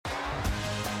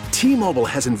T-Mobile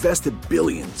has invested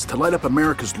billions to light up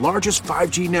America's largest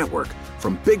 5G network,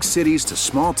 from big cities to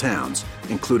small towns,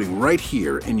 including right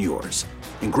here in yours.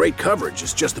 And great coverage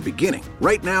is just the beginning.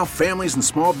 Right now, families and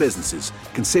small businesses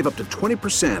can save up to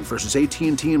 20% versus AT&T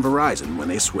and Verizon when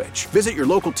they switch. Visit your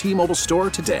local T-Mobile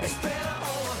store today.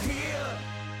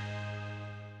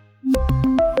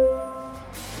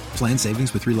 Plan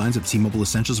savings with 3 lines of T-Mobile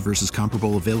Essentials versus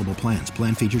comparable available plans.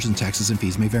 Plan features and taxes and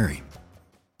fees may vary.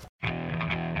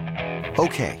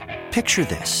 Okay, picture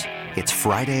this. It's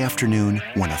Friday afternoon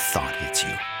when a thought hits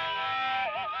you.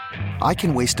 I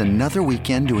can waste another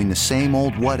weekend doing the same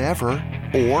old whatever,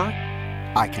 or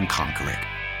I can conquer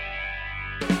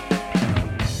it.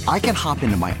 I can hop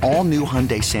into my all-new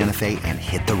Hyundai Santa Fe and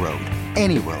hit the road.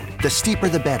 Any road. The steeper,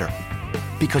 the better.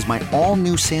 Because my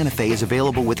all-new Santa Fe is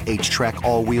available with H-Track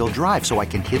all-wheel drive, so I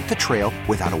can hit the trail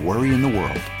without a worry in the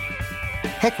world.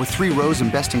 Heck, with 3 rows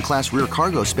and best-in-class rear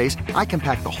cargo space, I can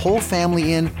pack the whole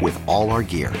family in with all our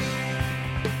gear.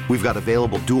 We've got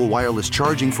available dual wireless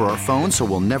charging for our phones, so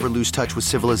we'll never lose touch with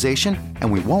civilization,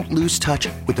 and we won't lose touch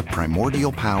with the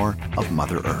primordial power of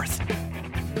Mother Earth.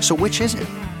 So which is it?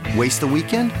 Waste the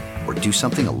weekend or do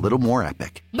something a little more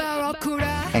epic?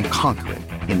 And conquer it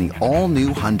in the all-new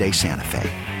Hyundai Santa Fe.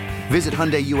 Visit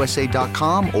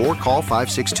HyundaiUSA.com or call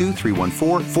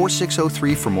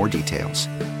 562-314-4603 for more details.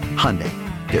 Hyundai,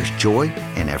 there's joy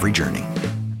in every journey.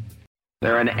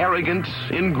 They're an arrogant,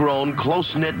 ingrown,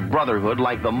 close-knit brotherhood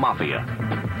like the Mafia.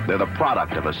 They're the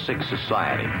product of a sick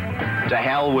society. To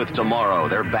hell with tomorrow.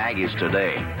 Their bag is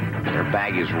today. Their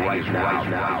bag is right now.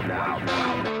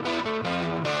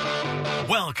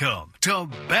 Welcome to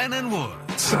Ben and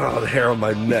Woods. Oh, the hair on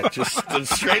my neck just stood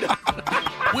straight up.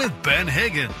 With Ben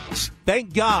Higgins.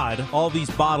 Thank God all these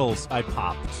bottles I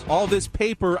popped. All this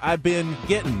paper I've been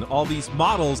getting. All these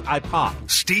models I popped.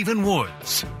 Stephen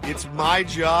Woods. It's my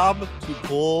job to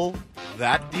pull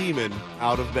that demon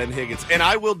out of Ben Higgins, and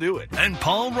I will do it. And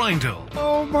Paul Reindl.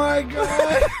 Oh, my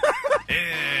God.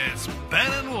 It's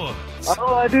Ben and Woods.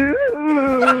 All I do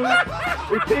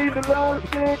is see the love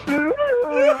stick through.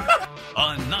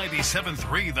 On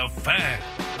 97.3 The Fan.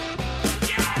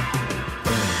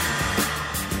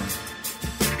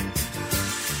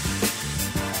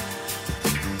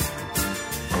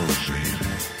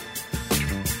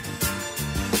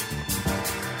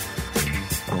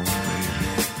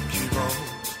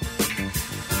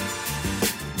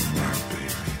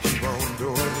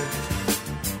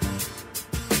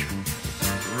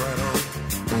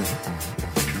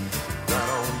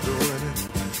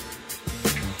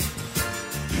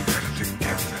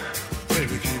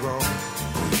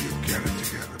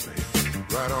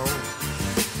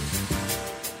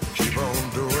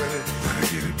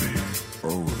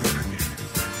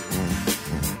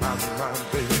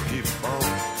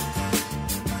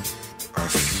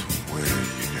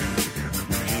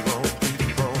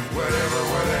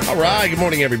 All right, good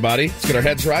morning, everybody. Let's get our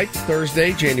heads right.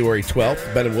 Thursday, January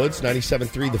 12th, Ben and Woods,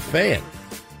 97.3 The Fan.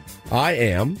 I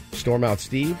am Stormout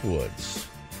Steve Woods.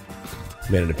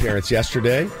 Made an appearance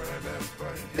yesterday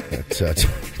at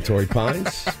Torrey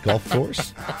Pines Golf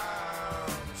Course.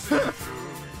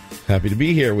 Happy to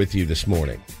be here with you this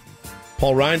morning.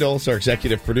 Paul Reindl is our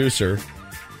executive producer.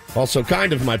 Also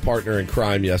kind of my partner in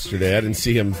crime yesterday. I didn't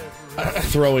see him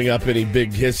throwing up any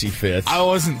big hissy fits. I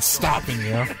wasn't stopping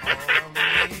you.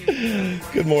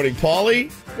 Good morning,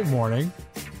 Paulie. Good morning.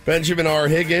 Benjamin R.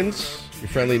 Higgins, your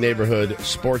friendly neighborhood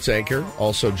sports anchor,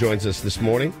 also joins us this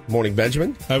morning. Morning,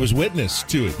 Benjamin. I was witness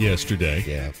to it yesterday.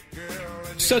 Yeah.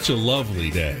 Such a lovely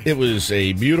day. It was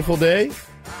a beautiful day.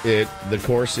 The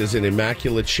course is in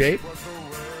immaculate shape.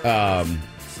 But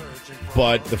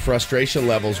the frustration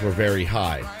levels were very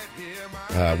high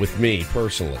with me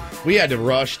personally. We had to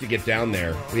rush to get down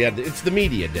there. It's the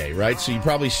media day, right? So you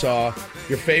probably saw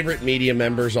your favorite media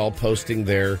members all posting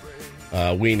their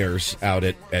wieners out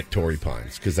at Torrey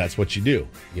Pines, because that's what you do.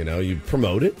 You know, you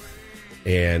promote it,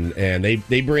 and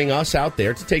they bring us out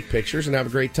there to take pictures and have a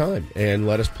great time and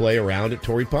let us play around at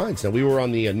Torrey Pines. Now, we were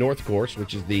on the North course,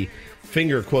 which is the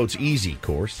finger quotes easy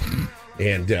course,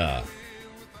 and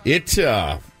it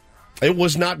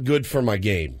was not good for my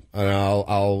game. And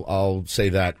I'll say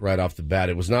that right off the bat.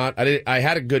 It was not. I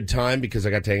had a good time because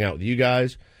I got to hang out with you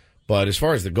guys. But as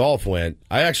far as the golf went,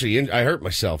 I hurt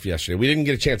myself yesterday. We didn't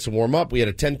get a chance to warm up. We had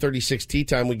a 10:36 tee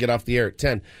time. We get off the air at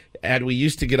 10. Had we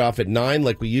used to get off at 9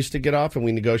 like we used to get off and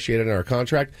we negotiated in our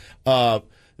contract,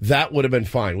 that would have been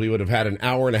fine. We would have had an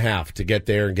hour and a half to get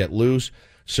there and get loose.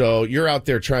 So you're out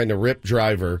there trying to rip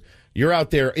driver. You're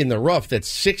out there in the rough that's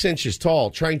 6 inches tall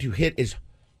trying to hit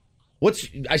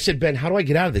I said, Ben, how do I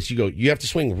get out of this? You go, you have to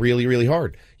swing really, really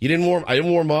hard. I didn't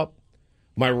warm up.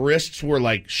 My wrists were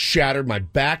like shattered. My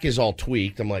back is all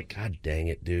tweaked. I'm like, God dang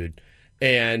it, dude.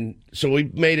 And so we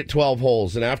made it 12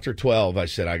 holes. And after 12, I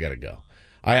said, I got to go.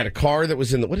 I had a car that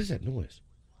was in the... What is that noise?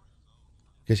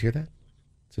 You guys hear that?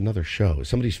 It's another show. Is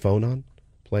somebody's phone on?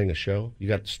 Playing a show? You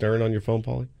got Stern on your phone,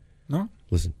 Paulie? No.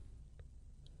 Listen.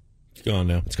 It's gone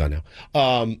now. It's gone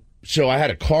now. So I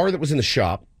had a car that was in the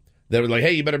shop that was like,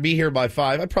 hey, you better be here by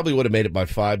 5. I probably would have made it by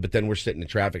 5, but then we're sitting in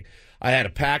traffic. I had a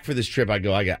pack for this trip. I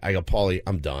go, Paulie,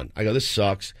 I'm done. I go, this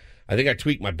sucks. I think I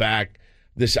tweaked my back.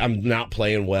 I'm not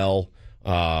playing well.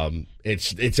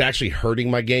 It's actually hurting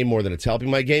my game more than it's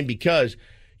helping my game because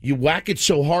you whack it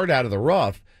so hard out of the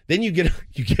rough. Then you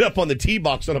get up on the tee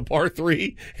box on a par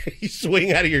 3. You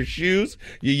swing out of your shoes.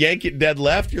 You yank it dead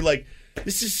left. You're like,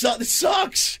 this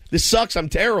sucks. This sucks. I'm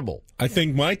terrible. I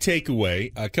think my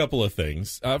takeaway, a couple of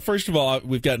things. First of all,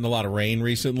 we've gotten a lot of rain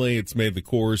recently. It's made the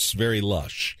course very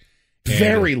lush.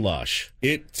 Very lush.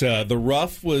 The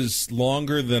rough was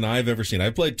longer than I've ever seen.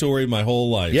 I played Torrey my whole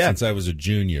life since I was a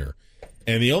junior.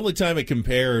 And the only time it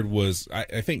compared was,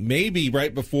 I think, maybe I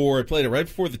played it right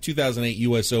before the 2008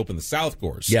 U.S. Open, the South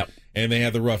Course. Yep. And they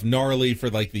had the rough gnarly for,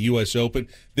 like, the U.S. Open.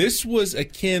 This was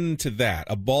akin to that.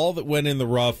 A ball that went in the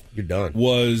rough. You're done.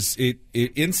 It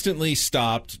instantly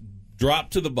stopped,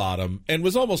 dropped to the bottom, and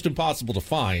was almost impossible to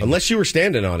find. Unless you were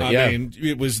standing on it, I mean,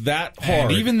 it was that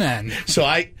hard. And even then.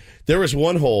 So there was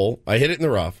one hole. I hit it in the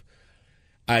rough.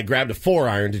 I grabbed a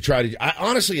 4-iron to try to...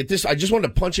 honestly, I just wanted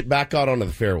to punch it back out onto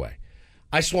the fairway.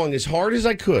 I swung as hard as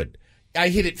I could. I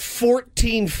hit it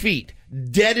 14 feet,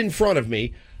 dead in front of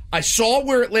me. I saw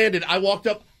where it landed. I walked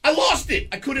up. I lost it.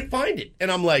 I couldn't find it. And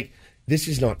I'm like, this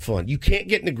is not fun. You can't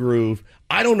get in the groove.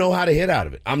 I don't know how to hit out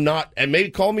of it. I'm not, and maybe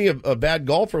call me a bad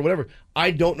golfer or whatever.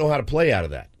 I don't know how to play out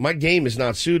of that. My game is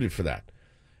not suited for that.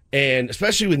 And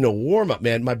especially with no warm-up,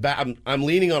 man, my back, I'm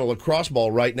leaning on a lacrosse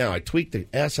ball right now. I tweaked the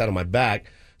ass out of my back.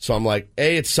 So I'm like,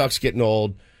 A, it sucks getting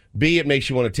old. B, it makes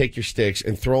you want to take your sticks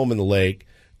and throw them in the lake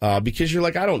because you're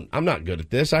like, I'm not good at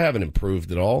this. I haven't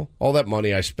improved at all. All that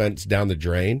money I spent's down the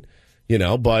drain,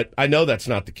 but I know that's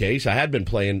not the case. I had been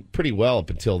playing pretty well up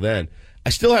until then.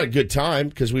 I still had a good time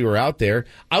because we were out there.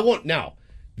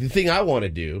 The thing I want to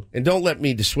do, and don't let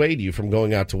me dissuade you from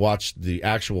going out to watch the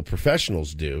actual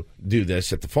professionals do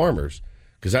this at the Farmers,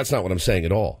 because that's not what I'm saying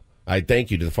at all. I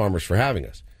thank you to the Farmers for having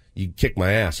us. You kick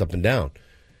my ass up and down.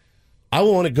 I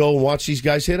want to go and watch these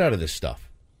guys hit out of this stuff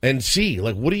and see,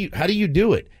 like, how do you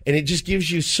do it? And it just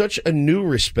gives you such a new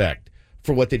respect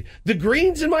for what the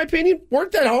greens, in my opinion,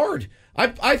 weren't that hard.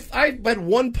 I had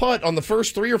one putt on the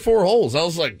first 3 or 4 holes. I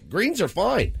was like, greens are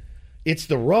fine. It's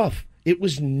the rough. It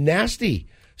was nasty.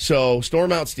 So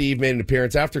Storm Out Steve made an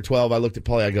appearance after 12. I looked at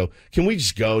Paulie. I go, can we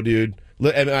just go, dude?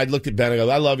 And I looked at Ben. I go,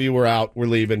 I love you. We're out. We're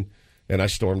leaving. And I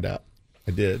stormed out.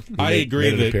 I did. I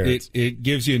agree that it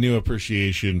gives you a new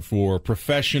appreciation for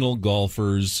professional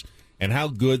golfers and how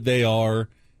good they are,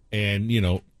 and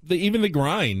even the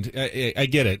grind. I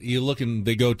get it.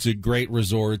 They go to great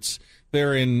resorts.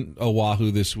 They're in Oahu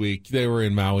this week. They were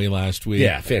in Maui last week.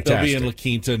 Yeah, fantastic. They'll be in La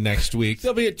Quinta next week.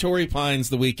 They'll be at Torrey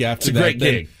Pines the week after. It's a great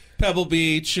gig. Pebble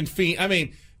Beach and Phoenix. I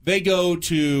mean, they go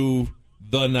to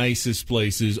the nicest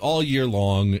places all year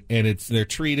long, and they're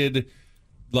treated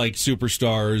like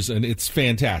superstars, and it's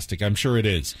fantastic. I'm sure it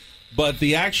is. But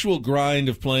the actual grind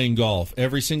of playing golf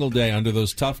every single day under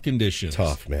those tough conditions.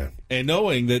 Tough, man. And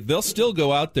knowing that they'll still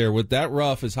go out there with that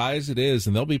rough as high as it is,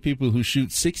 and there'll be people who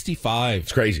shoot 65.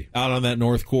 It's crazy. Out on that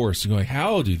North Course. And going,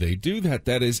 how do they do that?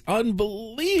 That is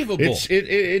unbelievable.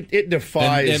 It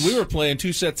defies. And we were playing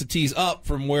 2 sets of tees up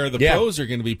from where the pros are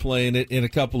going to be playing it in a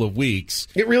couple of weeks.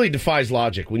 It really defies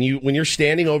logic. When you're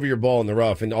standing over your ball in the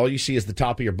rough and all you see is the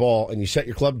top of your ball and you set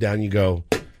your club down, you go,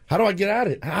 how do I get out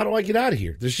of it? How do I get out of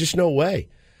here? There's just no way.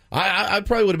 I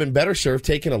probably would have been better served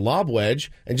taking a lob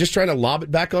wedge and just trying to lob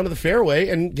it back onto the fairway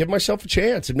and give myself a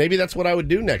chance. And maybe that's what I would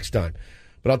do next time.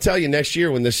 But I'll tell you, next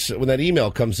year when that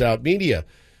email comes out, media,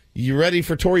 you ready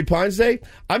for Torrey Pines Day?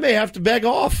 I may have to beg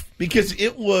off because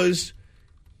it was.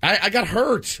 I got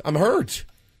hurt. I'm hurt.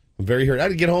 I'm very hurt. I had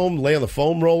to get home, lay on the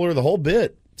foam roller, the whole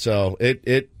bit. So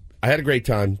I had a great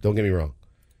time. Don't get me wrong.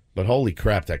 But holy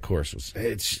crap, that course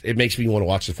it makes me want to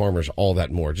watch the Farmers all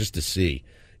that more just to see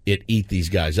it eat these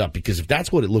guys up. Because if that's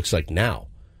what it looks like now,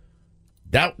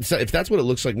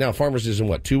 Farmers is in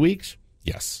what, 2 weeks?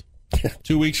 Yes.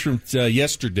 2 weeks from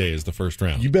yesterday is the first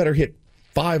round. You better hit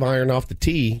 5-iron off the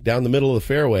tee down the middle of the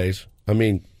fairways. I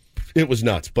mean, it was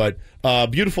nuts. But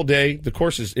beautiful day. The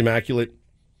course is immaculate.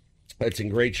 It's in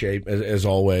great shape, as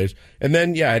always. And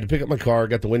then, I had to pick up my car,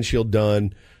 got the windshield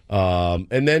done.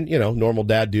 And then, normal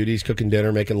dad duties, cooking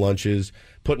dinner, making lunches,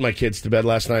 putting my kids to bed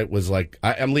last night was like,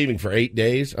 I'm leaving for 8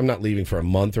 days. I'm not leaving for a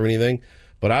month or anything.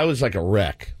 But I was like a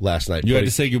wreck last night. You had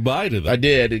to say goodbye to them. I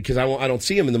did, because I don't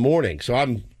see him in the morning. So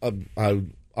I'm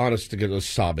honest to God, I was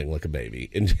sobbing like a baby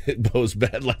in Bo's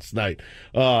bed last night,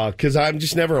 because I'm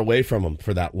just never away from him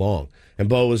for that long. And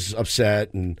Bo was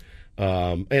upset, and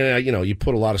you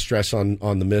put a lot of stress on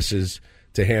the missus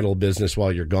to handle business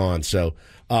while you're gone. So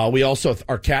we also,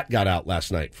 our cat got out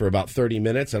last night for about 30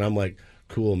 minutes, and I'm like,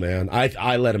 cool, man.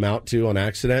 I let him out too on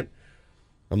accident.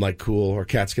 I'm like, cool, our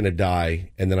cat's going to die,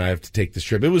 and then I have to take this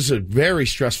trip. It was a very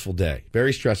stressful day,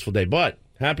 but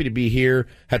happy to be here.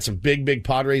 Had some big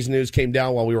Padres news came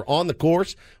down while we were on the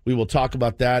course. We will talk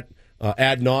about that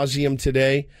ad nauseum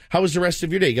today. How was the rest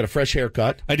of your day? You got a fresh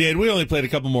haircut? I did. We only played a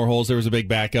couple more holes. There was a big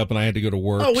backup, and I had to go to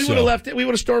work. Oh, we would have left it. We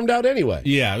would have stormed out anyway.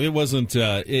 Yeah, it wasn't.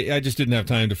 I just didn't have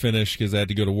time to finish because I had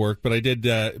to go to work. But I did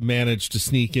manage to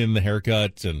sneak in the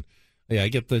haircut, and I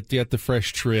get the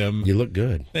fresh trim. You look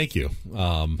good. Thank you.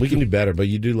 We can do better, but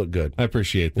you do look good. I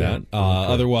appreciate that.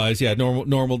 Otherwise,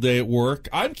 normal day at work.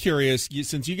 I'm curious,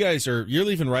 since you guys you're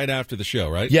leaving right after the show,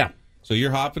 right? Yeah. So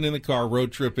you're hopping in the car,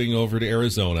 road tripping over to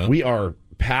Arizona. We are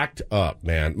packed up,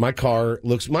 man. My car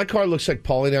looks like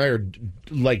Paulie and I are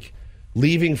like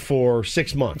leaving for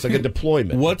 6 months, like a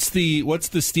deployment. What's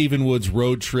the Stephen Woods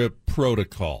road trip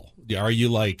protocol? Are you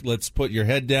like, let's put your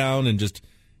head down and just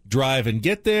drive and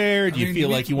get there? Do you feel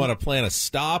like you want to plan a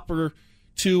stop or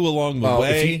two along the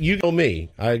way? You know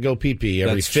me. I go pee-pee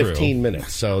every 15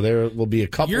 minutes, so there will be a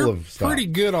couple of stops. You're pretty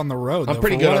good on the road, though, I'm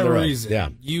pretty good on the road. Reason. Yeah.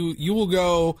 You will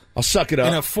go... I'll suck it up.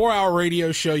 In a 4-hour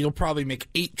radio show, you'll probably make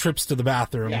 8 trips to the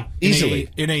bathroom. Yeah, easily.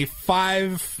 In a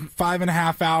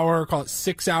 5.5 hour, call it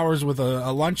 6 hours with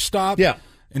a lunch stop. Yeah.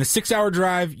 In a 6-hour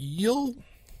drive,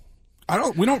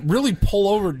 we don't really pull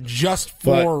over just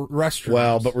for restrooms.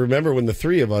 Well, but remember when the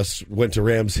three of us went to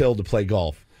Rams Hill to play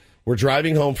golf? We're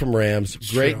driving home from Rams.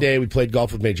 Great day. We played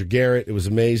golf with Major Garrett. It was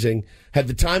amazing. Had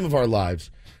the time of our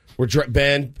lives.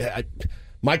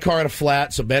 My car had a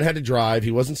flat, so Ben had to drive.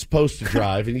 He wasn't supposed to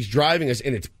drive, and he's driving us,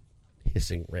 and it's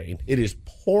pissing rain. It is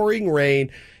pouring rain.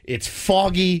 It's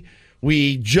foggy.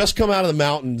 We just come out of the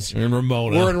mountains. We're in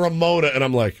Ramona, and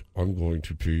I'm like, I'm going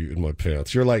to pee in my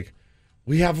pants. You're like,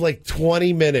 we have like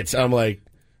 20 minutes. I'm like,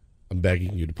 I'm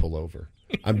begging you to pull over.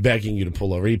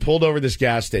 He pulled over this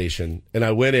gas station, and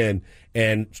I went in,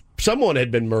 and someone had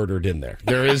been murdered in there.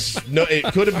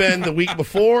 It could have been the week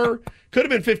before, could have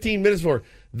been 15 minutes before.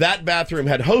 That bathroom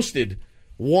had hosted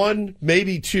 1,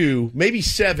 maybe 2, maybe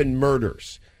 7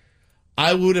 murders.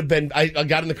 I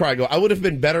got in the car, I would have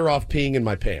been better off peeing in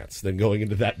my pants than going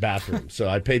into that bathroom. So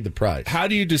I paid the price. How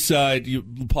do you decide? You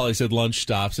probably said lunch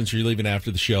stop. Since you're leaving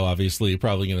after the show, obviously you're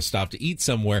probably going to stop to eat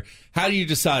somewhere. How do you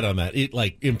decide on that?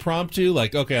 Like impromptu,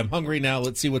 like, okay, I'm hungry now.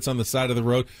 Let's see what's on the side of the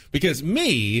road. Because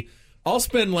I'll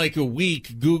spend like a week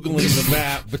Googling the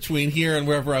map between here and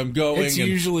wherever I'm going. It's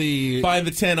usually... Find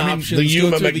the 10 options. The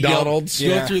Yuma McDonald's.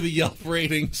 Go through the Yelp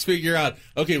ratings. Figure out,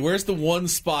 okay, where's the one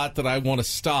spot that I want to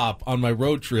stop on my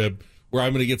road trip where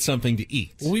I'm going to get something to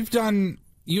eat?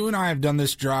 You and I have done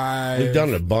this drive. We've done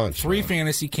it a bunch. 3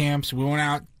 fantasy camps. We went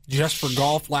out just for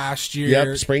golf last year.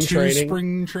 Yep, spring 2 training.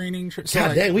 Spring training trips.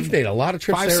 God dang, we've made a lot of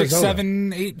trips 5, to 6, Arizona.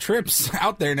 7, 8 trips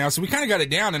out there now. So we kind of got it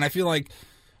down, and I feel like,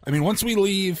 once we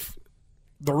leave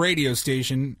the radio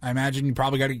station, I imagine you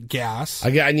probably got to get gas.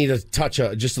 I need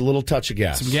just a little touch of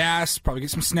gas. Some gas, probably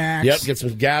get some snacks. Yep, get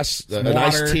some gas, an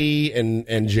iced tea,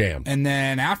 and jam. And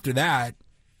then after that,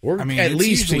 at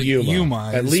least to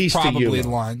Yuma. At least probably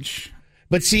lunch.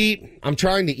 But see, I'm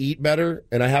trying to eat better,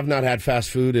 and I have not had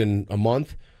fast food in a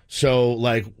month. So,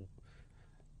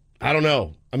 I don't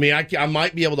know. I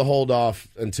might be able to hold off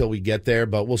until we get there,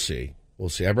 but we'll see.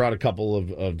 I brought a couple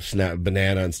of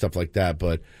banana and stuff like that,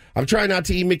 but I'm trying not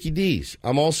to eat Mickey D's.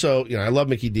 I'm also, I love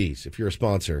Mickey D's. If you're a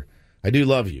sponsor, I do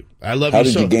love you. I love you. How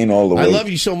did you gain all the weight? I love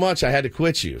you so much, I had to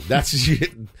quit you.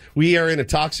 We are in a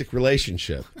toxic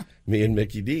relationship, me and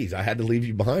Mickey D's. I had to leave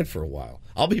you behind for a while.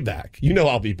 I'll be back.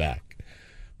 I'll be back.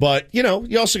 But, you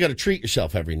also got to treat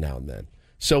yourself every now and then.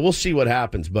 So we'll see what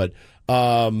happens. But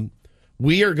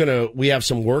we have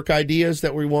some work ideas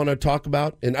that we want to talk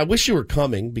about. And I wish you were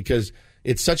coming because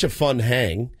it's such a fun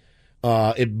hang.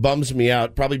 It bums me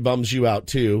out, probably bums you out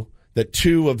too, that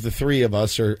 2 of the 3 of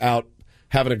us are out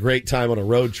having a great time on a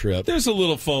road trip. There's a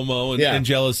little FOMO and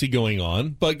jealousy going on,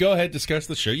 but go ahead, discuss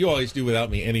the show. You always do without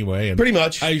me anyway. And pretty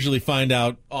much. I usually find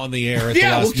out on the air at the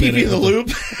last we'll keep minute you in the loop.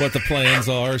 What the plans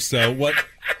are. So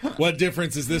what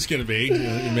difference is this going to be?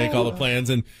 You make all the plans,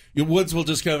 and Woods will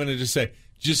just come in and just say,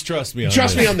 Just trust me on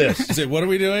Trust this. me on this. Say, what are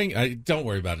we doing? Don't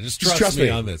worry about it. Just trust me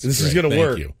on this. This is going to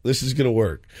work. This is going to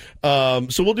work.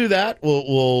 So we'll do that.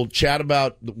 We'll chat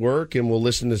about the work, and we'll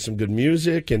listen to some good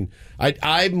music. And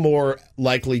I'm more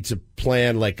likely to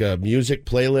plan like a music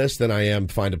playlist than I am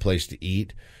find a place to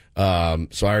eat. So I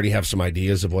already have some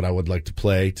ideas of what I would like to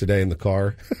play today in the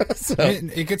car. So.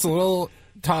 It gets a little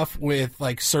tough with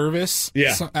like service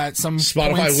at some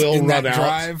Spotify points will in run that out.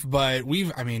 drive, but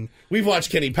we've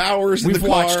watched Kenny Powers in the car. We've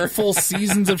watched full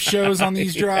seasons of shows on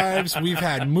these drives. We've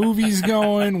had movies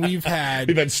going. We've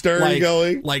had Stern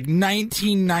going. Like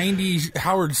 1990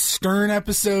 Howard Stern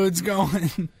episodes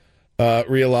going.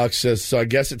 Realox says, so I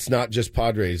guess it's not just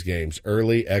Padres games.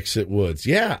 Early exit Woods.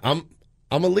 Yeah, I'm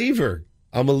a leaver.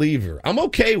 I'm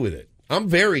okay with it. I'm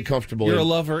very comfortable. You're a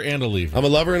lover and a leaver. I'm a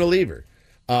lover and a leaver.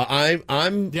 I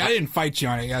didn't fight you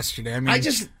on it yesterday. I mean,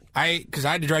 because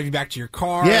I had to drive you back to your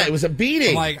car. Yeah, it was a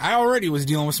beating. I already was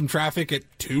dealing with some traffic at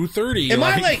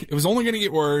 2:30. It was only going to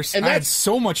get worse. And I had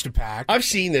so much to pack. I've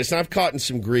seen this, and I've caught in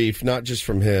some grief, not just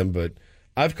from him, but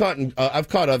I've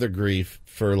caught other grief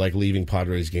for like leaving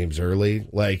Padres games early.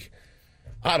 Like,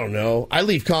 I don't know. I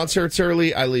leave concerts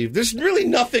early. There's really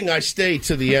nothing I stay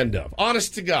to the end of.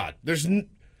 Honest to God,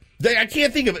 I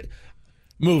can't think of it.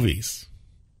 Movies.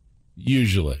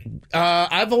 Usually.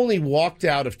 I've only walked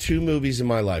out of 2 movies in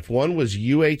my life. One was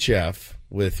UHF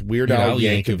with Weird Al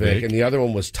Yankovic, and the other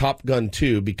one was Top Gun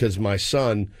 2 because my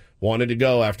son wanted to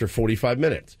go after 45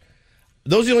 minutes.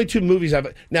 Those are the only 2 movies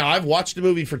I've watched a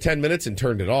movie for 10 minutes and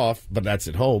turned it off, but that's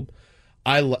at home.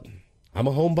 I'm a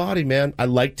homebody, man. I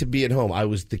like to be at home. I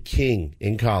was the king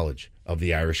in college of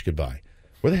the Irish Goodbye.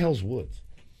 Where the hell's Woods?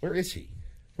 Where is he?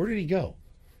 Where did he go?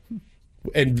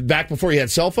 And back before he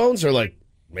had cell phones, they're like,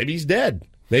 maybe he's dead.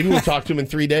 Maybe we'll talk to him in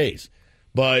 3 days.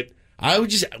 But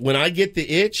when I get the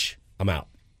itch, I'm out.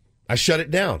 I shut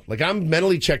it down. Like, I'm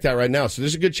mentally checked out right now, so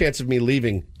there's a good chance of me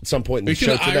leaving at some point in the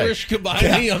show today. Irish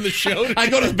Goodbye me on the show today? I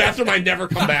go to the bathroom, I never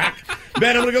come back.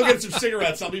 Man, I'm going to go get some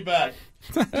cigarettes. I'll be back.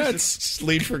 Just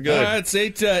leave for good. It's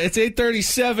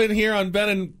 8:37 here on Ben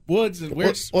and Woods. And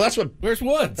where's Woods?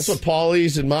 That's what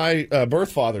Paulie's and my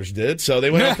birth fathers did. So they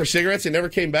went out for cigarettes, they never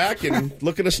came back, and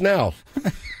look at us now.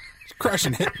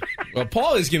 Crushing it. Well,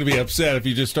 Paulie's going to be upset if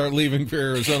you just start leaving for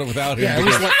Arizona without him. Yeah, at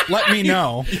least let me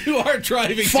know. You are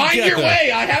driving Find together. your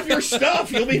way. I have your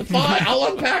stuff. You'll be fine. I'll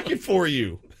unpack it for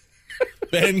you.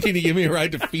 Ben, can you give me a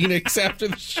ride to Phoenix after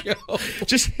the show?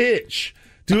 Just hitch.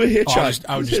 Do a hitchhike.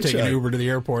 I would just take an Uber to the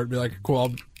airport and be like,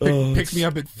 cool, pick me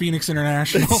up at Phoenix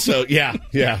International. So, yeah,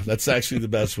 that's actually the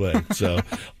best way. So,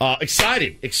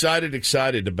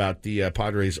 excited about the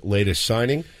Padres' latest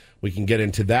signing. We can get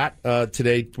into that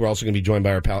today. We're also going to be joined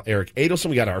by our pal Eric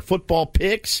Adelson. We got our football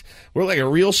picks. We're like a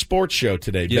real sports show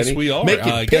today, Benny. Yes, we are.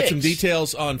 Got some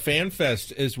details on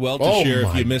FanFest as well to share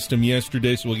if you missed them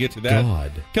yesterday, so we'll get to that.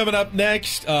 God. Coming up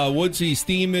next, Woodsy's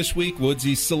theme this week,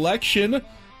 Woodsy's selection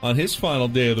on his final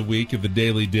day of the week of the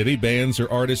Daily Ditty. Bands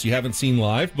or artists you haven't seen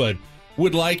live but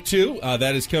would like to.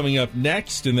 That is coming up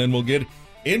next, and then we'll get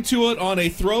into it on a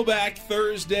Throwback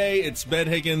Thursday. It's Ben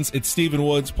Higgins, it's Stephen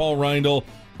Woods, Paul Reindl.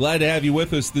 Glad to have you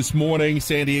with us this morning.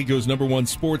 San Diego's #1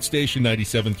 sports station,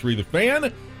 97.3 The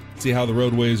Fan. See how the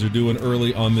roadways are doing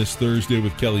early on this Thursday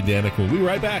with Kelly Danick. We'll be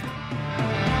right back.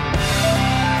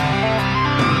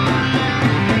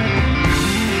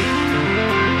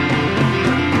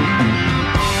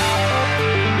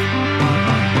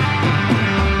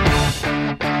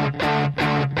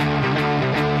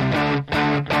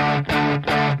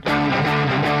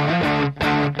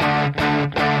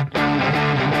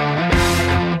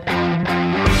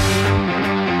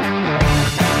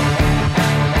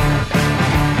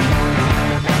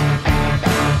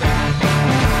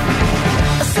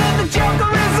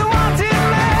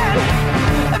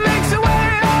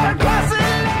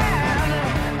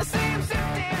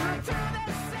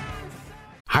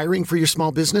 Hiring for your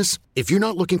small business? If you're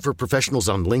not looking for professionals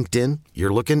on LinkedIn,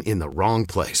 you're looking in the wrong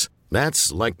place.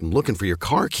 That's like looking for your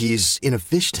car keys in a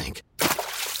fish tank.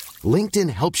 LinkedIn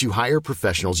helps you hire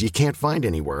professionals you can't find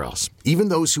anywhere else, even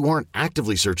those who aren't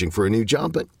actively searching for a new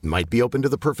job but might be open to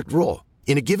the perfect role.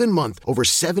 In a given month, over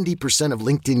 70% of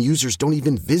LinkedIn users don't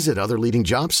even visit other leading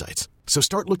job sites. So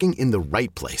start looking in the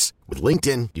right place. With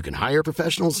LinkedIn, you can hire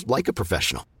professionals like a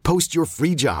professional. Post your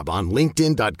free job on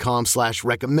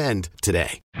linkedin.com/recommend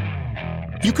today.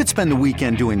 You could spend the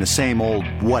weekend doing the same old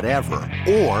whatever,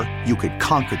 or you could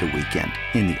conquer the weekend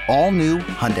in the all-new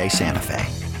Hyundai Santa Fe.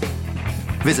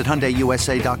 Visit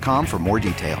HyundaiUSA.com for more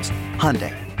details.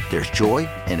 Hyundai, there's joy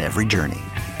in every journey.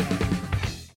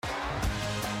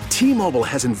 T-Mobile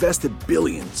has invested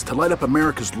billions to light up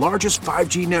America's largest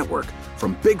 5G network,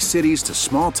 from big cities to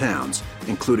small towns,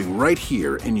 including right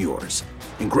here in yours.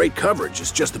 And great coverage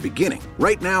is just the beginning.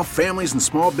 Right now, families and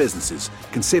small businesses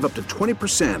can save up to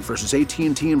 20% versus AT&T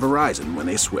and Verizon when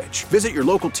they switch. Visit your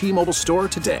local T-Mobile store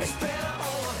today.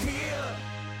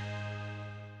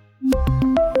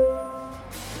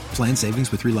 Plan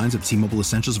savings with 3 lines of T-Mobile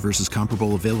Essentials versus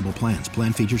comparable available plans.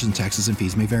 Plan features and taxes and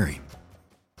fees may vary.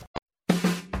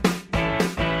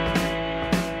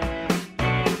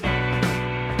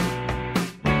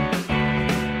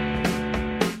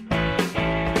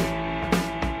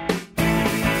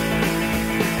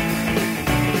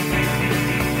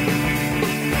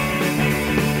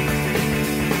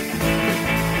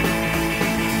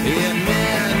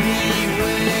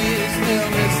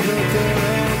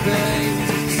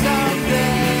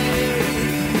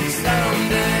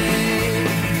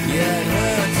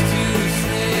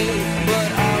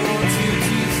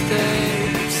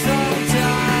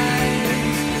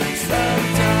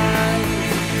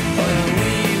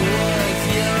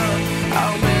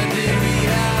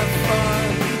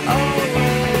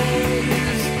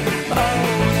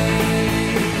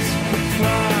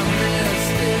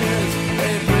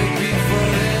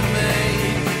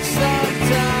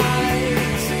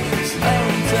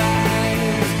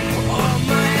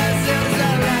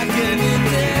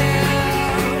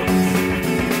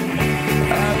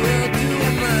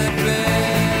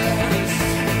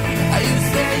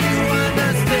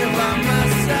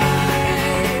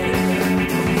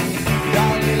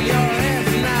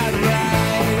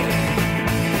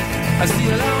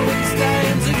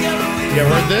 You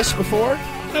ever heard this before?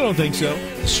 I don't think so.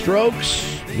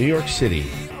 Strokes, New York City.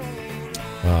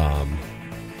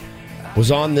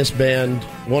 Was on this band.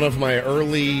 I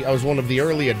was one of the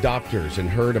early adopters and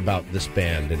heard about this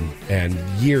band and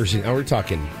years. We're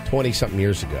talking 20-something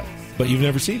years ago. But you've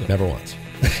never seen it? Never once.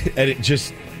 And it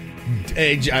just,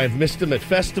 I've missed them at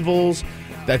festivals.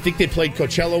 I think they played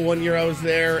Coachella one year I was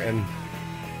there, and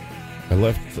I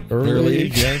left early.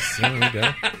 Yes.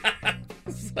 Okay.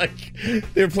 It's like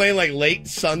they were playing like late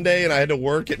Sunday, and I had to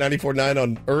work at 94.9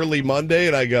 on early Monday,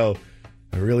 and I go,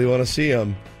 I really want to see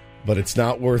them, but it's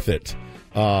not worth it.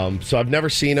 So I've never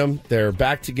seen them. They're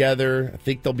back together. I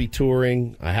think they'll be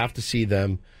touring. I have to see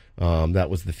them. That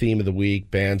was the theme of the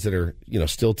week. Bands that are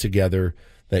still together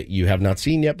that you have not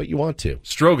seen yet, but you want to.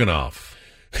 Stroganoff.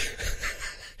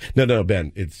 No,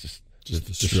 Ben. It's just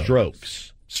the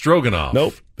Strokes. Stroganoff.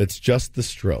 Nope. It's just the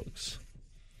Strokes.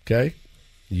 Okay?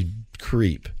 You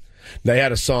creep. They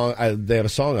had a song. They have a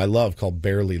song I love called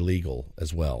 "Barely Legal"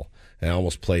 as well. And I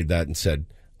almost played that and said,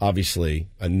 obviously,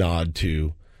 a nod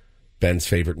to Ben's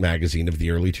favorite magazine of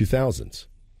the early 2000s.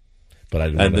 But I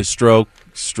didn't. And the stroke.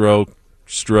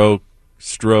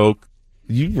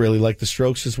 You really like the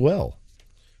Strokes as well.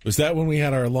 Was that when we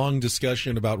had our long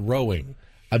discussion about rowing?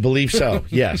 I believe so.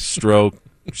 Yes. Stroke.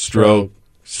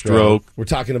 We're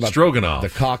talking about Stroganoff. the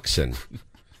coxswain.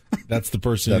 That's the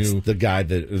person That's who the guy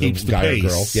that keeps the guy pace. Or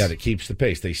girl, yeah, that keeps the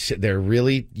pace. They're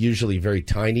really usually very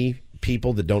tiny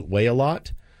people that don't weigh a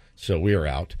lot. So we are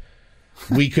out.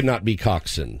 We could not be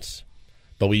coxswains,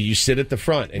 but you sit at the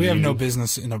front. And we have no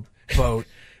business in a boat.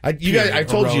 I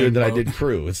told you that I did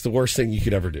crew. It's the worst thing you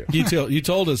could ever do. You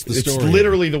told us the story. It's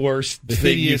literally the worst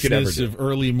thing you could ever do. Of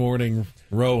early morning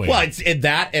rowing. Well, it's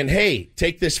that, and hey,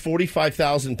 take this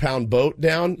 45,000-pound boat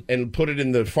down and put it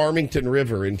in the Farmington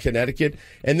River in Connecticut,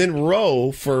 and then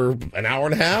row for an hour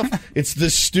and a half. It's the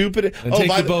stupid. And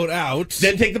take the boat out.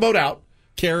 Then take the boat out.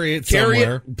 Carry it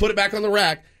somewhere. Put it back on the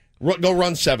rack. Go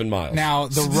run 7 miles. Now,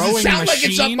 the rowing Does it sound machine... like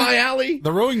it's up my alley?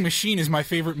 The rowing machine is my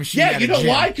favorite machine. Yeah, you know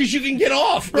why? Because you can get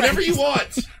off whenever you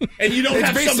want. And you don't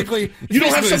have some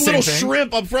little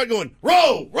shrimp up front going,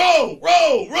 row, row,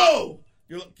 row, row.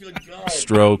 You're like, oh.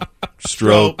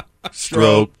 Stroke.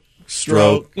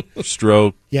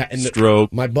 Yeah, and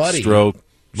my buddy,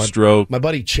 my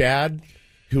buddy Chad,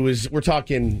 we're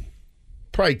talking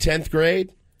probably 10th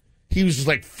grade. He was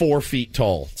like 4 feet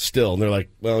tall still. And they're like,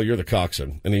 well, you're the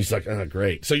coxswain. And he's like, oh,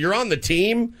 great. So you're on the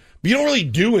team, but you don't really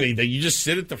do anything. You just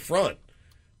sit at the front.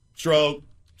 Stroke.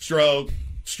 What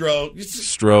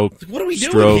are we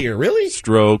doing here, really?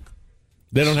 Stroke.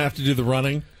 They don't have to do the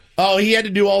running? Oh, he had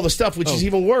to do all the stuff, which is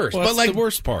even worse. Well, but that's the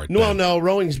worst part. No,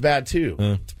 rowing's bad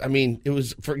too. I mean, it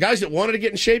was for guys that wanted to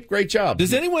get in shape, great job.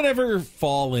 Does anyone ever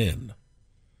fall in?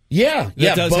 Yeah.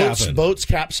 Does happen. Boats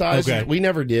capsized. Okay. We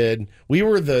never did.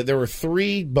 There were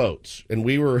 3 boats, and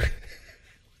we were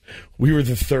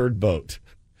the third boat.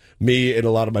 Me and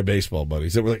a lot of my baseball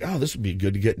buddies. They were like, oh, this would be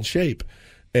good to get in shape.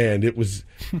 And it was,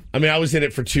 I was in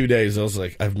it for 2 days. I was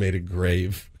like, I've made a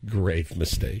grave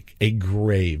mistake. A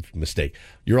grave mistake.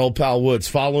 Your old pal Woods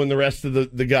following the rest of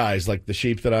the guys like the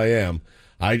sheep that I am.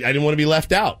 I didn't want to be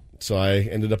left out. so I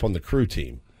ended up on the crew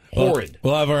team. Horrid.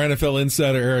 We'll have our NFL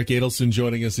insider, Eric Adelson,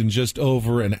 joining us in just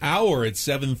over an hour at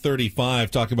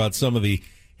 7:35. Talk about some of the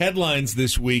headlines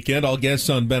this weekend. All guests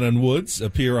on Ben and Woods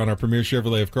appear on our Premier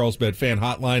Chevrolet of Carlsbad fan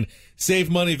hotline. Save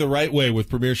money the right way with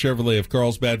Premier Chevrolet of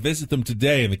Carlsbad. Visit them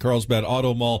today in the Carlsbad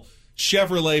Auto Mall.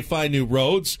 Chevrolet, find new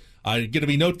roads. Going to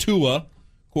be no Tua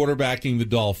quarterbacking the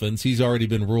Dolphins. He's already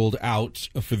been ruled out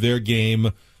for their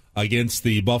game against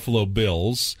the Buffalo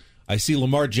Bills. I see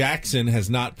Lamar Jackson has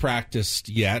not practiced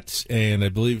yet, and I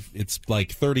believe it's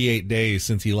like 38 days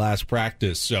since he last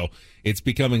practiced. So it's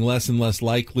becoming less and less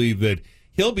likely that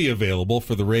he'll be available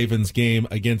for the Ravens game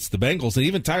against the Bengals. And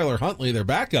even Tyler Huntley, their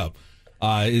backup,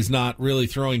 is not really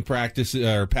throwing practice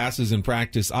or passes in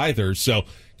practice either. So a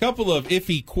couple of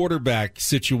iffy quarterback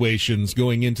situations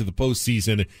going into the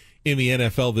postseason in the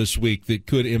NFL this week that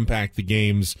could impact the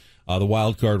games, the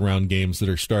wild card round games that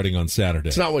are starting on Saturday.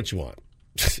 It's not what you want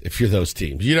if you're those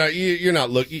teams. You're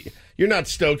not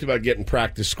stoked about getting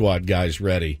practice squad guys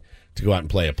ready to go out and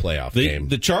play a playoff game.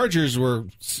 The Chargers were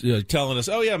telling us,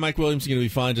 oh, yeah, Mike Williams is going to be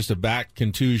fine, just a back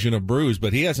contusion, a bruise,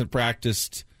 but he hasn't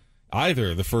practiced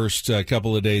either the first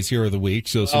couple of days here of the week,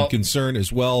 so some concern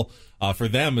as well for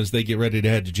them as they get ready to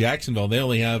head to Jacksonville. They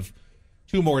only have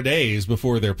 2 more days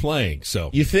before they're playing. So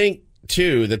you think,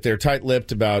 too, that they're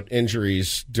tight-lipped about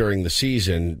injuries during the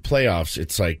season. Playoffs,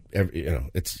 it's like,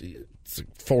 it's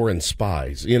foreign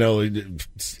spies,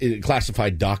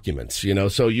 classified documents,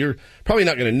 so you're probably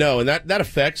not going to know. And that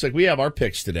affects, like we have our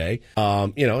picks today.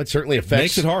 It certainly affects.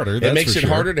 Makes it harder. It makes it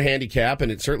harder to handicap,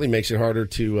 and it certainly makes it harder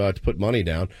to put money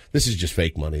down. This is just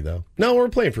fake money, though. No, we're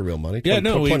playing for real money.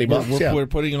 We're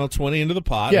putting all 20 into the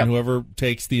pot, and whoever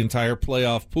takes the entire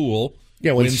playoff pool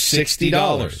wins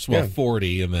 $60. Well,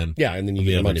 $40, and then you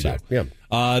get your money back. Yeah.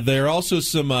 There are also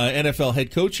some NFL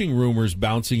head coaching rumors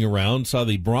bouncing around. Saw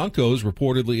the Broncos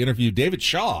reportedly interview David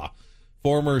Shaw,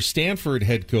 former Stanford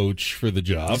head coach, for the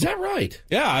job. Is that right?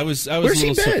 Yeah, I was a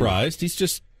little surprised. He's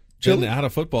just been out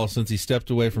of football since he stepped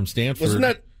away from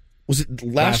Stanford. Was it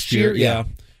last year? Yeah.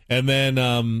 And then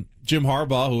Jim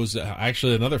Harbaugh, who was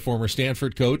actually another former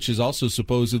Stanford coach, is also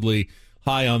supposedly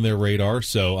high on their radar.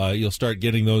 So you'll start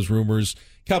getting those rumors.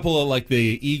 Couple of like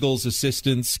the Eagles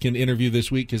assistants can interview this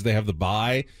week because they have the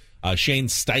bye. Shane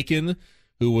Steichen,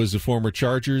 who was a former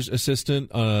Chargers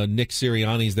assistant. Nick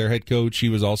Sirianni's their head coach. He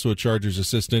was also a Chargers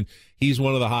assistant. He's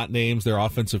one of the hot names, their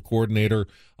offensive coordinator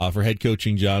for head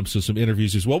coaching jobs. So some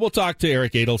interviews as well. We'll talk to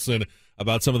Eric Adelson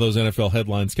about some of those NFL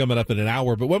headlines coming up in an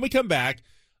hour. But when we come back,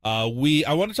 I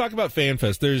want to talk about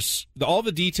FanFest. There's all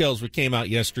the details that came out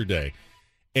yesterday.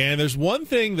 And there's one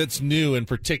thing that's new in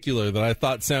particular that I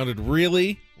thought sounded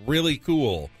really, really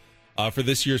cool for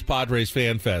this year's Padres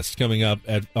Fan Fest coming up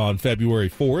on February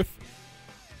 4th.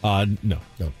 No.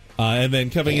 And then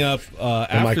coming up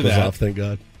after that, off, thank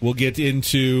God. We'll get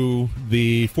into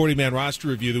the 40-man roster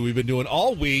review that we've been doing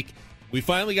all week. We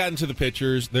finally got into the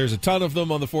pitchers. There's a ton of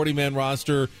them on the 40-man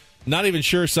roster. Not even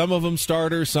sure. Some of them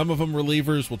starters, some of them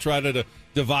relievers. We'll try to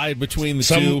divide between the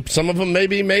two. Some of them may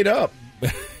be made up.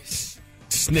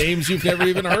 Names you've never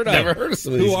even heard of. Never heard of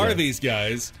some of these Who are these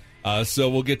guys? So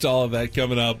we'll get to all of that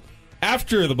coming up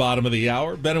after the bottom of the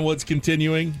hour. Ben and Woods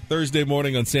continuing Thursday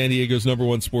morning on San Diego's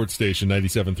 #1 sports station,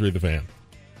 97.3 The Fan.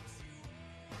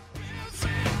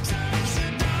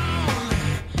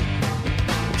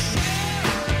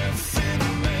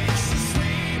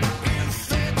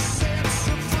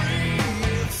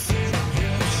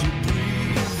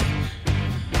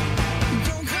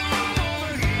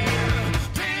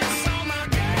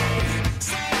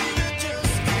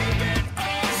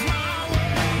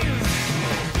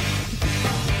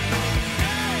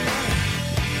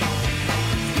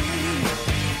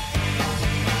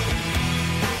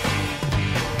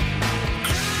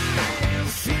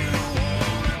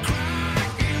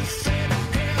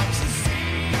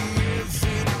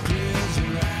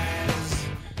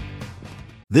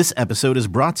 This episode is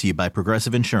brought to you by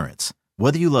Progressive Insurance.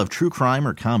 Whether you love true crime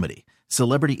or comedy,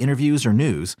 celebrity interviews or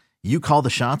news, you call the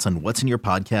shots on what's in your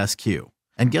podcast queue.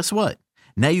 And guess what?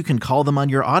 Now you can call them on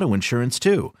your auto insurance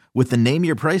too with the Name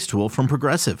Your Price tool from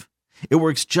Progressive. It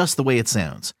works just the way it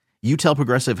sounds. You tell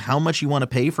Progressive how much you want to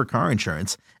pay for car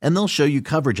insurance, and they'll show you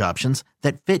coverage options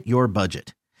that fit your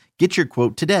budget. Get your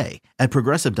quote today at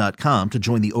Progressive.com to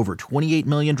join the over 28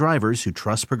 million drivers who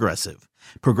trust Progressive.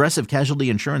 Progressive Casualty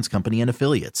Insurance Company and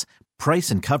Affiliates. Price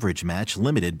and coverage match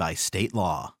limited by state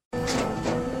law.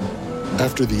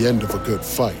 After the end of a good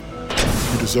fight,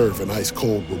 you deserve an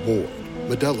ice-cold reward.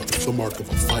 Modelo is the mark of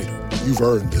a fighter. You've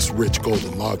earned this rich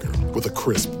golden lager with a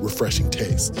crisp, refreshing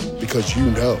taste. Because you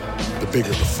know, the bigger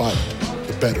the fight,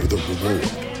 the better the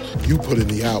reward. You put in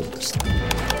the hours,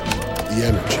 the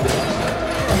energy,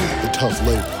 the tough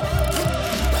labor.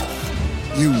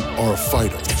 You are a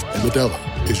fighter, and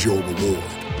Modelo is your reward.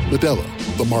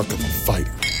 Modelo, the mark of a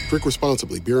fighter. Drink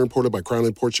responsibly. Beer imported by Crown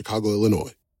Imports, Chicago,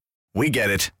 Illinois. We get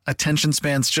it. Attention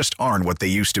spans just aren't what they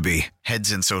used to be. Heads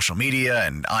in social media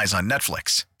and eyes on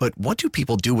Netflix. But what do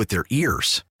people do with their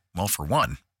ears? Well, for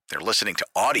one, they're listening to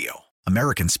audio.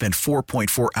 Americans spend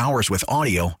 4.4 hours with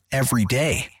audio every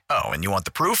day. Oh, and you want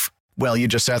the proof? Well, you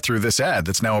just sat through this ad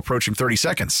that's now approaching 30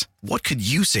 seconds. What could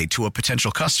you say to a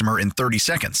potential customer in 30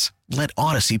 seconds? Let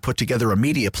Odyssey put together a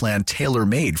media plan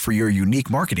tailor-made for your unique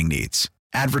marketing needs.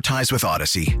 Advertise with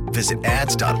Odyssey. Visit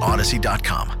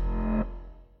ads.odyssey.com.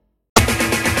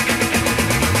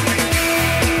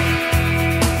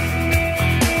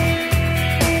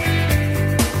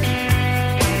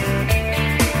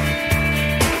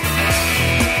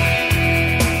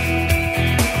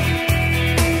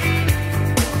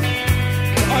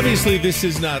 Obviously, this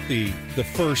is not the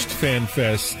first Fan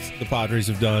Fest the Padres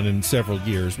have done in several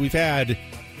years. We've had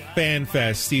Fan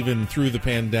Fests even through the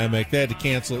pandemic. They had to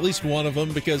cancel at least one of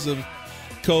them because of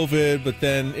COVID, but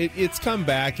then it's come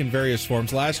back in various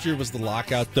forms. Last year was the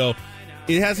lockout, though.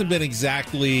 It hasn't been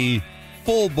exactly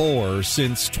full bore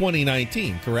since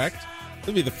 2019, correct?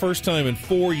 It'll be the first time in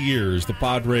 4 years the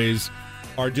Padres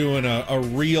are doing a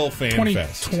real Fan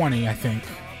Fest. 2020, I think.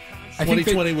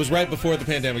 2020 was right before the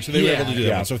pandemic, so they were able to do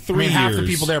that one. So 3 years. Half the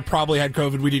people there probably had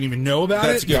COVID. We didn't even know about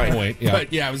That's it. That's a good point. Yeah.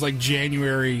 But yeah, it was like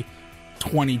January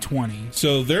 2020.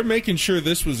 So they're making sure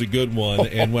this was a good one.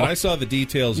 And when I saw the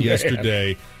details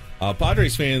yesterday,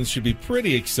 Padres fans should be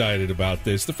pretty excited about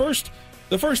this. The first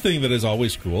thing that is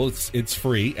always cool, it's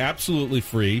free, absolutely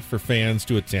free for fans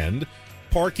to attend.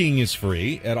 Parking is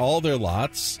free at all their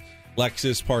lots.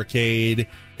 Lexus, Parkade,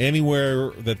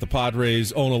 anywhere that the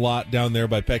Padres own a lot down there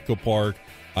by Petco Park,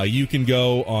 you can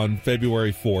go on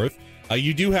February 4th.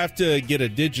 You do have to get a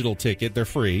digital ticket. They're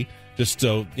free, just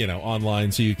so,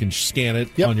 online, so you can scan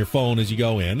it on your phone as you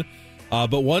go in.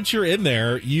 But once you're in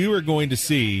there, you are going to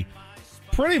see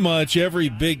pretty much every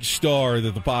big star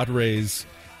that the Padres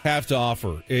have to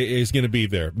offer is going to be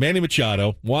there. Manny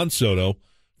Machado, Juan Soto,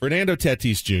 Fernando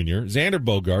Tatis Jr., Xander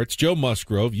Bogaerts, Joe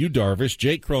Musgrove, Yu Darvish,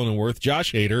 Jake Cronenworth,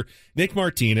 Josh Hader, Nick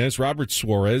Martinez, Robert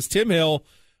Suarez, Tim Hill,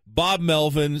 Bob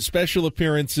Melvin, special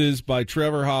appearances by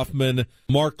Trevor Hoffman,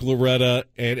 Mark Loretta,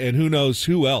 and who knows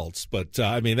who else. But,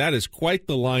 that is quite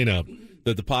the lineup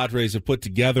that the Padres have put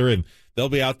together, and they'll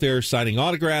be out there signing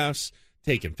autographs,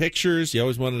 taking pictures. You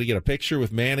always wanted to get a picture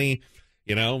with Manny.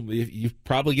 You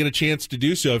probably get a chance to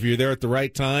do so if you're there at the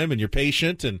right time and you're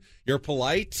patient and you're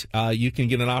polite. You can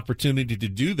get an opportunity to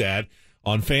do that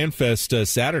on FanFest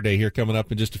Saturday here coming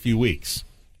up in just a few weeks.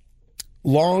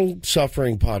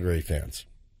 Long-suffering Padre fans,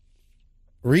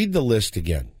 read the list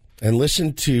again and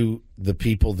listen to the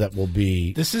people that will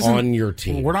be on your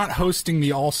team. We're not hosting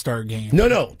the All-Star game.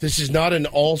 No. This is not an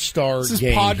All-Star game. This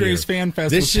is Padres Fan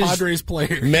Fest with Padres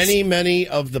players. Many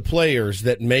of the players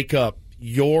that make up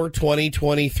your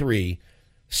 2023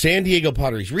 San Diego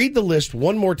Padres. Read the list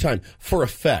one more time for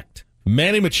effect.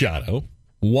 Manny Machado,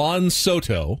 Juan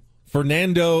Soto,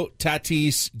 Fernando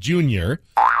Tatis Jr.,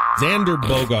 Xander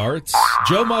Bogaerts,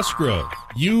 Joe Musgrove,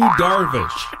 Yu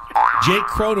Darvish, Jake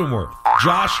Cronenworth,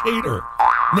 Josh Hader,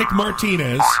 Nick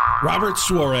Martinez, Robert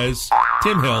Suarez,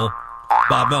 Tim Hill,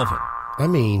 Bob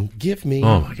Melvin. Give me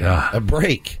a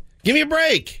break. Give me a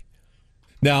break.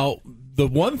 Now, the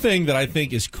one thing that I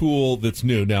think is cool that's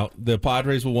new, now the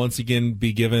Padres will once again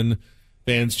be given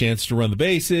fans a chance to run the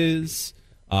bases.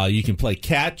 You can play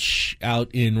catch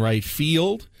out in right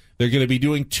field. They're going to be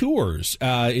doing tours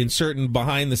in certain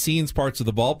behind-the-scenes parts of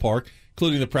the ballpark,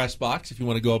 including the press box, if you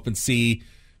want to go up and see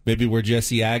maybe where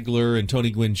Jesse Agler and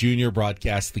Tony Gwynn Jr.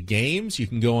 broadcast the games. You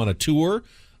can go on a tour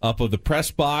up of the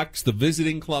press box, the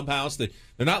visiting clubhouse. They're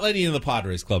not letting you in the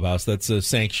Padres clubhouse. That's a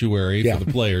sanctuary for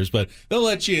the players, but they'll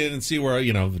let you in and see where,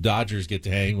 the Dodgers get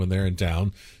to hang when they're in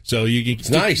town. So you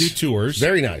can do tours.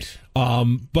 Very nice.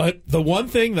 But the one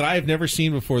thing that I have never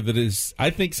seen before that I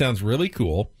think sounds really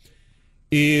cool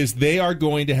is they are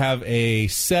going to have a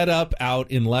setup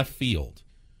out in left field.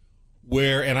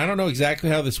 And I don't know exactly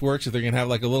how this works, if they're going to have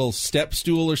like a little step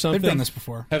stool or something. They've done this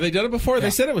before. Have they done it before? Yeah. They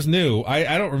said it was new.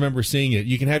 I don't remember seeing it.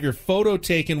 You can have your photo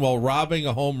taken while robbing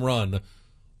a home run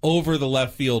over the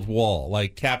left field wall.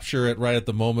 Like capture it right at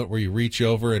the moment where you reach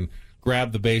over and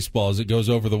grab the baseball as it goes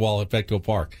over the wall at Petco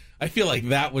Park. I feel like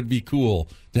that would be cool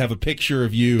to have a picture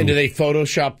of you. And do they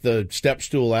Photoshop the step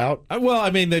stool out?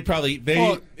 They probably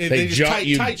they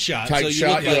just tight shot, so you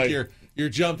look like you're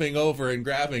jumping over and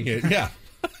grabbing it. Yeah.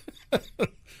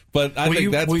 But I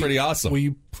think that's pretty awesome. Will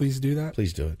you please do that?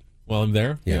 Please do it. While I'm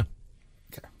there? Yeah.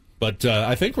 Okay. But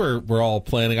I think we're all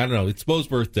planning. I don't know. It's Bo's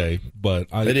birthday, but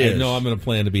I know I'm going to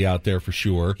plan to be out there for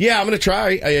sure. Yeah, I'm going to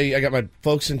try. I got my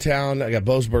folks in town. I got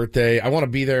Bo's birthday. I want to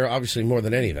be there, obviously, more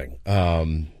than anything.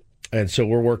 And so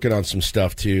we're working on some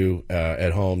stuff, too,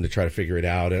 at home to try to figure it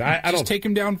out. And I don't take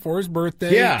him down for his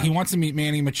birthday. Yeah. He wants to meet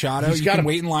Manny Machado. You can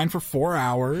wait in line for 4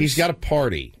 hours. He's got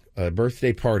a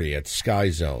birthday party at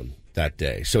Sky Zone that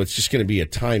day. So it's just going to be a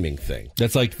timing thing.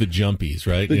 That's like the Jumpies,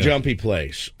 right? The Jumpy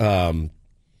place.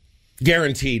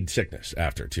 Guaranteed sickness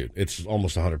after, too. It's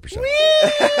almost 100%.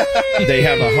 They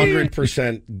have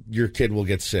 100% your kid will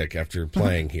get sick after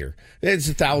playing here. It's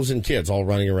 1,000 kids all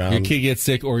running around. Your kid gets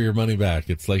sick or your money back.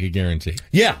 It's like a guarantee.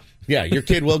 Yeah. Your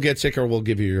kid will get sick or we'll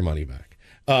give you your money back.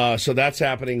 So that's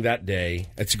happening that day.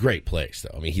 It's a great place,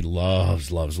 though. I mean, he loves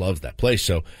that place.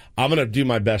 So I'm going to do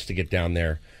my best to get down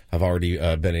there. I've already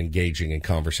been engaging in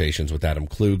conversations with Adam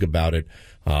Klug about it.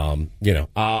 I'll me.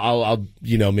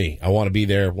 I want to be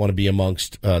there, want to be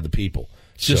amongst the people.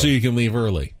 Just so you can leave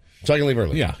early. So I can leave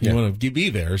early. Yeah, you want to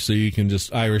be there so you can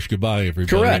just Irish goodbye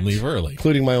everybody and leave early.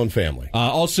 Including my own family.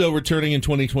 Also returning in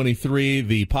 2023,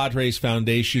 the Padres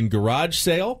Foundation garage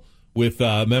sale with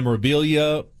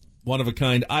memorabilia,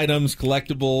 one-of-a-kind items,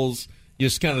 collectibles,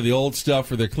 just kind of the old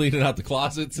stuff where they're cleaning out the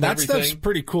closets and everything. That stuff's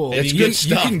pretty cool. It's good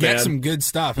stuff, You can get man. some good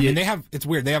stuff. I mean, it's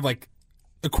weird. They have, like,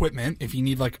 equipment. If you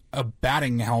need, like, a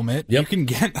batting helmet, you can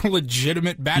get a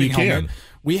legitimate batting helmet.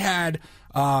 We had,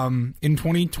 in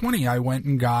 2020, I went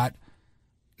and got,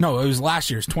 it was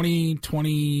last year's,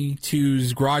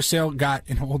 2022's garage sale, got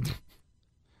an old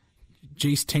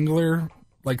Jace Tingler,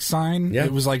 like, sign. Yeah.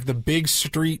 It was, like, the big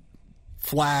street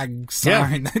flag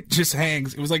sign that just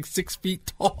hangs. It was like 6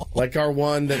 feet tall. Like our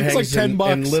one that hangs like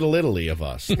 $10 in Little Italy of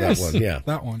us. That one, yeah.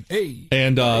 That one. Hey.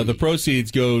 And the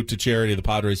proceeds go to charity, the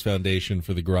Padres Foundation,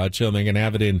 for the garage sale. And they're going to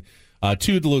have it in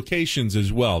two of the locations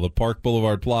as well, the Park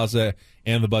Boulevard Plaza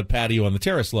and the Bud Patio on the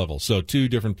terrace level. So 2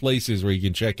 different places where you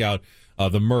can check out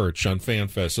the merch on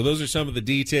FanFest. So those are some of the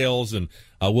details, and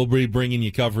we'll be bringing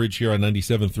you coverage here on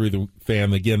 97.3 The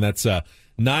Fan. Again, that's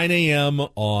 9 a.m.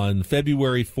 on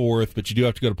February 4th, but you do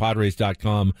have to go to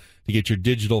Padres.com to get your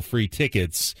digital free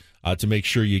tickets to make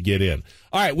sure you get in.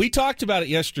 All right, we talked about it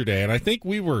yesterday, and I think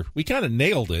we kind of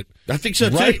nailed it. I think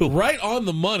so, too. Right on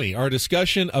the money, our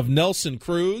discussion of Nelson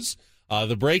Cruz.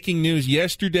 The breaking news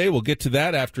yesterday, we'll get to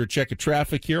that after a check of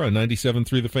traffic here on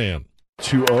 97.3 The Fan.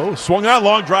 2-0. Swung out,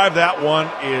 long drive. That one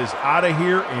is out of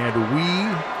here, and we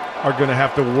are going to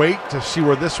have to wait to see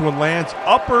where this one lands.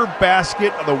 Upper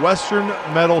basket of the Western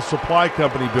Metal Supply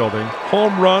Company building.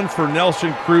 Home run for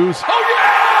Nelson Cruz.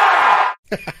 Oh,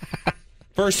 yeah!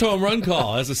 First home run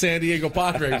call as a San Diego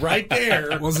Padre right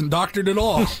there. Wasn't doctored at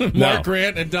all. Mark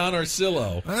Grant and Don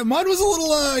Arcillo. Mud was a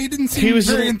little, he didn't seem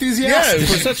very enthusiastic. Yeah,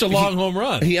 for such a long home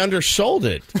run. He undersold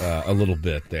it a little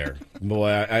bit there. Boy,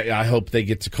 I hope they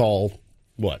get to call,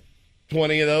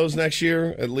 20 of those next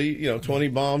year? At least, 20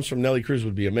 bombs from Nelly Cruz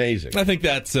would be amazing. I think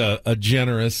that's a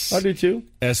generous I do too.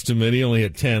 estimate. He only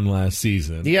had 10 last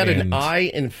season. He had an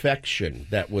eye infection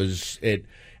that was it.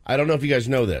 I don't know if you guys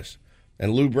know this,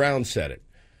 and Lou Brown said it.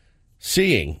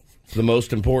 Seeing is the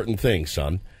most important thing,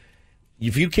 son.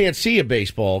 If you can't see a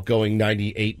baseball going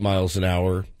 98 miles an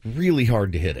hour, really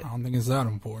hard to hit it. I don't think it's that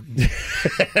important.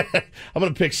 I'm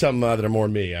going to pick some that are more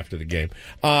me after the game.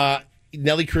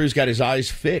 Nelly Cruz got his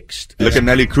eyes fixed. Look at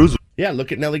Nelly Cruz. Yeah,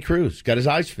 look at Nelly Cruz. Got his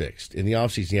eyes fixed in the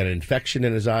offseason. He had an infection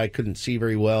in his eye, couldn't see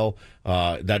very well.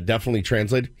 That definitely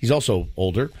translated. He's also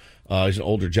older. He's an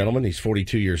older gentleman. He's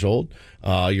 42 years old.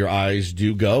 Your eyes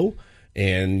do go,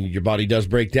 and your body does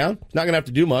break down. Not going to have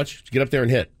to do much. Just get up there and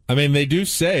hit. I mean, they do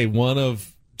say one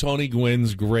of Tony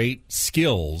Gwynn's great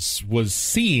skills was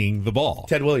seeing the ball.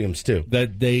 Ted Williams, too.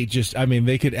 That they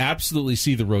could absolutely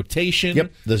see the rotation,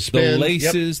 Yep, the spin, the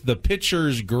laces, the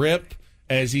pitcher's grip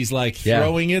as he's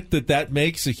throwing it, that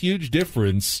makes a huge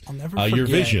difference. I'll never forget. Your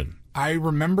vision. I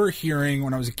remember hearing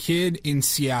when I was a kid in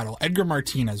Seattle, Edgar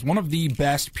Martinez, one of the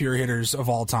best pure hitters of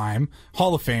all time,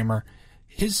 Hall of Famer,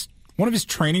 one of his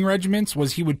training regiments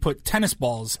was he would put tennis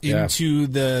balls into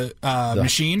the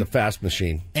machine. The fast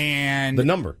machine. And the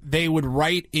number. They would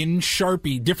write in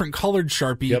Sharpie, different colored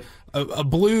Sharpie, a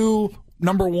blue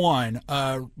number 1,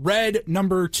 red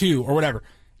number 2, or whatever.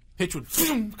 Pitch would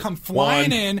come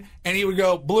flying in, and he would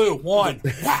go, blue, 1.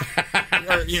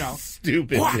 Or,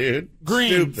 Stupid, dude.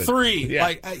 Green, Stupid. 3.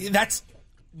 Yeah. That's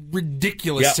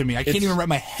ridiculous to me. I can't even wrap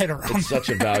my head around It's such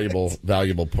a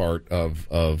valuable part of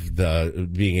the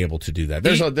being able to do that.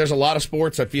 There's a lot of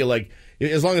sports I feel like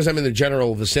as long as I'm in the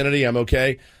general vicinity, I'm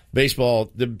okay.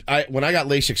 Baseball, when I got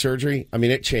LASIK surgery, I mean,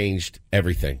 it changed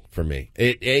everything for me.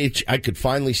 I could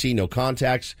finally see no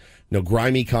contacts, no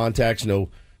grimy contacts, no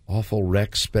Awful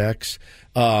rec specs.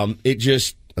 It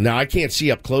just, now I can't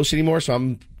see up close anymore, so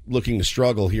I'm looking to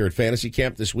struggle here at Fantasy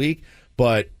Camp this week.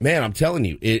 But, man, I'm telling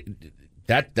you,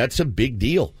 that's a big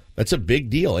deal. That's a big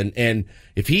deal. And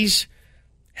if he's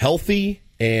healthy,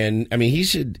 and, I mean,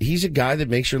 he's a guy that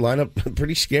makes your lineup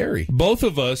pretty scary. Both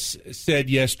of us said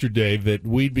yesterday that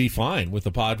we'd be fine with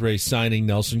the Padres signing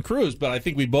Nelson Cruz, but I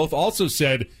think we both also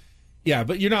said, yeah,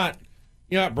 but you're not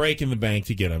breaking the bank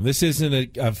to get him. This isn't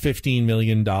a $15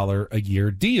 million a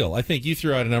year deal. I think you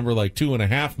threw out a number like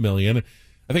 $2.5 million.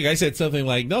 I think I said something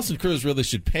like Nelson Cruz really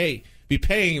should be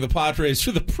paying the Padres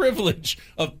for the privilege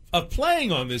of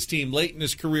playing on this team late in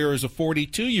his career as a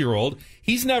 42-year-old.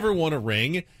 He's never won a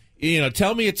ring.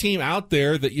 Tell me a team out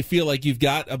there that you feel like you've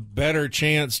got a better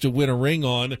chance to win a ring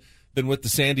on than with the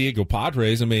San Diego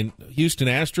Padres. I mean, Houston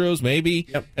Astros, maybe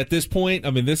at this point.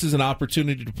 I mean, this is an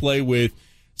opportunity to play with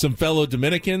some fellow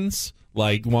Dominicans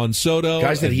like Juan Soto,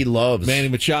 guys that he loves, Manny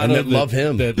Machado, and that love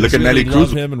him. That look at Nelly Cruz,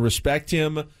 love him and respect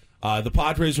him. The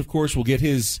Padres, of course, will get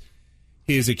his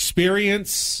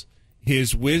experience,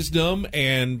 his wisdom,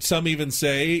 and some even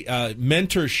say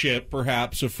mentorship,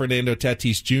 perhaps, of Fernando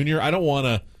Tatis Jr. I don't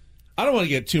want to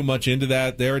get too much into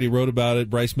that. They already wrote about it.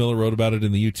 Bryce Miller wrote about it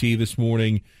in the UT this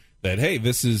morning. That hey,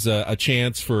 this is a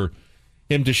chance for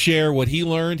him to share what he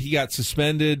learned. He got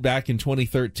suspended back in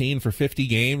 2013 for 50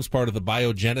 games, part of the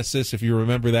Biogenesis, if you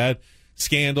remember that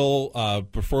scandal,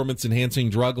 performance-enhancing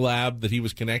drug lab that he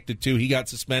was connected to. He got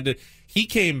suspended. He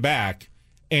came back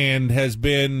and has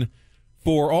been,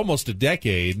 for almost a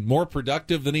decade, more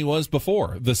productive than he was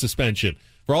before the suspension.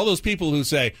 For all those people who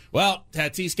say, well,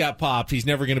 Tatis got popped, he's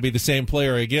never going to be the same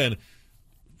player again,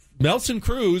 Nelson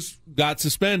Cruz got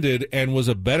suspended and was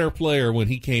a better player when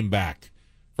he came back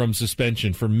from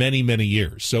suspension for many, many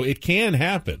years. So it can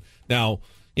happen. Now,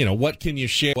 what can you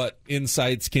share? What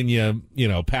insights can you,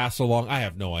 pass along? I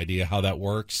have no idea how that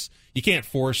works. You can't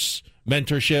force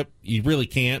mentorship. You really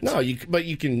can't. No, but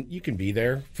you can be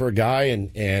there for a guy.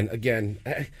 And again,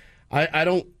 I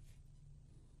don't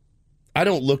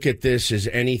look at this as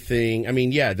anything. I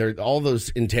mean, yeah, there are all those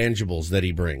intangibles that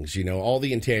he brings, all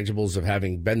the intangibles of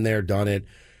having been there, done it.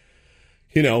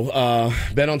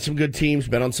 Been on some good teams,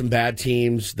 been on some bad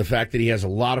teams. The fact that he has a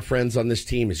lot of friends on this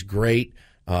team is great.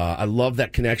 I love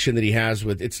that connection that he has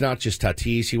with, it's not just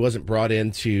Tatis. He wasn't brought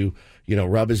in to,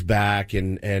 rub his back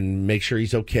and make sure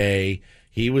he's okay.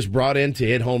 He was brought in to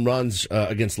hit home runs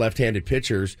against left-handed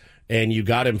pitchers, and you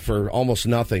got him for almost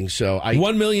nothing. So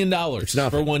 $1 million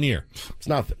for 1 year. It's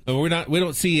nothing. We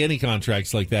don't see any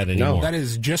contracts like that anymore. No, that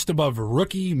is just above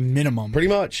rookie minimum. Pretty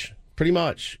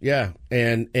much, yeah.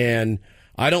 And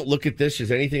I don't look at this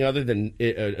as anything other than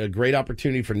a great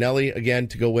opportunity for Nelly, again,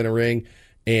 to go win a ring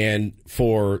and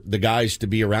for the guys to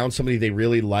be around somebody they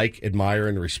really like, admire,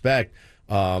 and respect.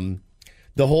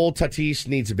 The whole Tatis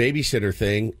needs a babysitter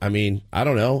thing, I mean, I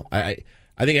don't know. I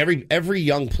think every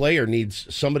young player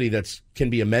needs somebody that can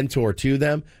be a mentor to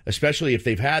them, especially if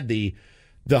they've had the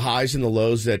highs and the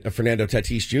lows that Fernando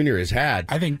Tatis Jr. has had.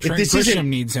 I think Trent Grisham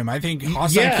needs him. I think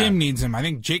Ha-Seong Kim needs him. I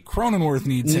think Jake Cronenworth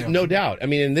needs him. No doubt. I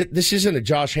mean, this isn't a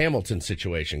Josh Hamilton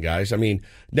situation, guys. I mean,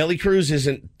 Nelly Cruz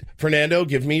isn't, Fernando,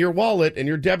 give me your wallet and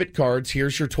your debit cards.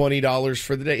 Here's your $20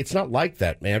 for the day. It's not like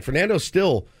that, man. Fernando's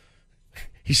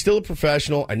he's still a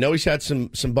professional. I know he's had some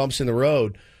bumps in the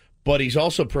road, but he's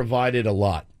also provided a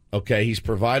lot. Okay, he's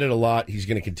provided a lot. He's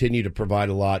going to continue to provide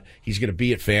a lot. He's going to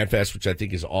be at FanFest, which I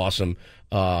think is awesome,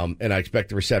 and I expect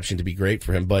the reception to be great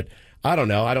for him. But I don't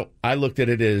know. I looked at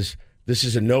it as this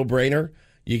is a no-brainer.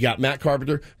 You got Matt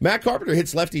Carpenter. Matt Carpenter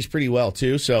hits lefties pretty well,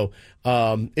 too, so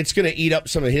it's going to eat up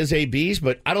some of his ABs,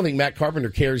 but I don't think Matt Carpenter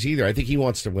cares either. I think he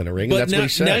wants to win a ring, and that's what he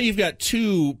said. Now you've got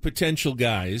two potential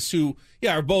guys who,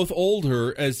 are both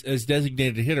older as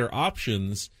designated hitter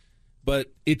options,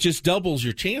 but it just doubles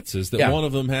your chances that one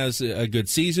of them has a good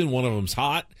season, one of them's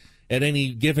hot at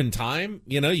any given time.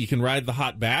 You can ride the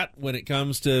hot bat when it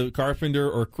comes to Carpenter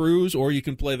or Cruz, or you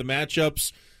can play the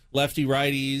matchups, lefty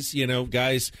righties,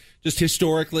 guys just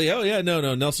historically,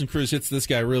 Nelson Cruz hits this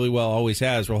guy really well, always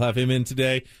has. We'll have him in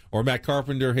today. Or Matt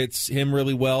Carpenter hits him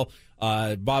really well.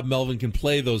 Bob Melvin can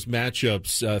play those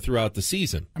matchups throughout the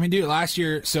season. I mean, dude, last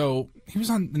year, so he was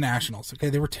on the Nationals. Okay,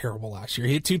 they were terrible last year.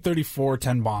 He hit 234,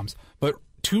 10 bombs. But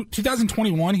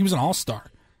 2021, he was an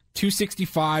all-star.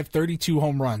 265, 32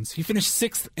 home runs. He finished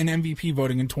 6th in MVP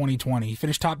voting in 2020. He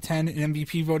finished top 10 in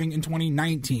MVP voting in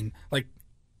 2019.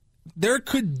 There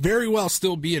could very well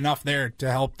still be enough there to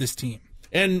help this team.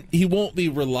 And he won't be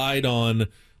relied on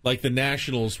like the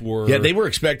Nationals were. Yeah, they were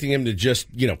expecting him to just,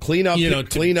 clean up,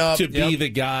 to be the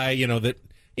guy, that,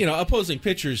 opposing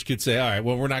pitchers could say, all right,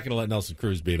 well, we're not going to let Nelson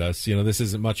Cruz beat us. This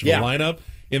isn't much of a lineup.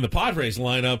 in the Padres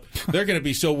lineup, they're going to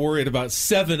be so worried about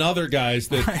 7 other guys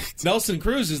that Nelson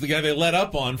Cruz is the guy they let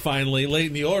up on finally late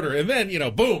in the order. And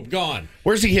then, boom, gone.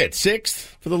 Where's he hit?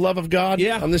 6th, for the love of God,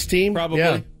 on this team? Probably.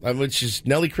 Yeah, which is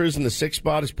Nelly Cruz in the 6th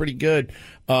spot is pretty good.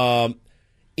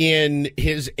 In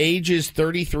his ages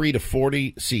 33 to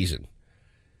 40 season,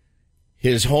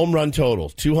 his home run total,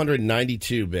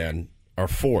 292, Ben, are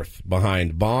 4th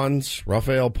behind Bonds,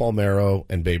 Rafael Palmeiro,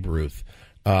 and Babe Ruth.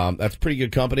 That's pretty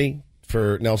good company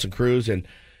for Nelson Cruz. And,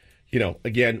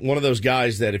 again, one of those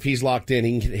guys that if he's locked in,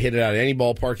 he can hit it out of any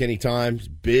ballpark anytime. He's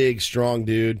a big, strong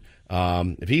dude.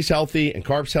 If he's healthy and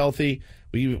Carp's healthy,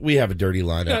 we have a dirty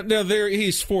lineup. Now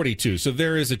he's 42, so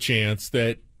there is a chance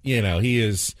that, he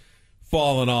is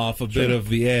fallen off a bit of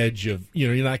the edge of,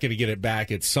 you're not going to get it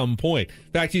back at some point.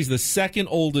 In fact, he's the 2nd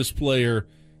oldest player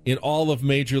in all of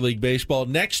Major League Baseball,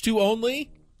 next to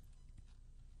only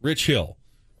Rich Hill.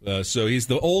 So he's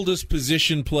the oldest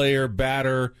position player,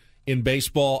 batter in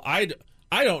baseball. I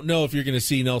don't know if you're going to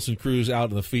see Nelson Cruz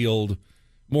out in the field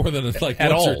more than once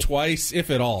or twice, if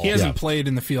at all. He hasn't played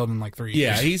in the field in 3 years.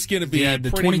 Yeah, he's going to be the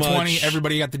pretty 2020, much...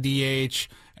 everybody got the DH,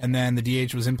 and then the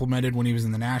DH was implemented when he was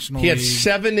in the National League. He had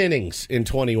 7 innings in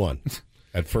 21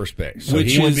 at first base. So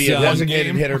Which he would is, be a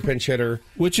designated hitter, pinch hitter.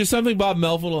 Which is something Bob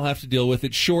Melvin will have to deal with.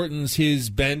 It shortens his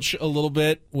bench a little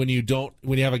bit when you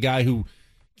have a guy who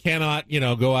cannot,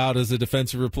 go out as a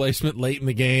defensive replacement late in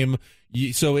the game.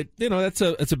 So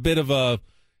it's a bit of a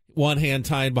one hand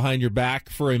tied behind your back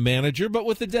for a manager, but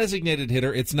with a designated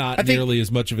hitter, it's not nearly as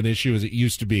much of an issue as it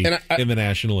used to be in the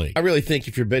National League. I really think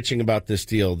if you're bitching about this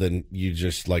deal, then you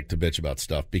just like to bitch about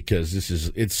stuff because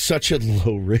it's such a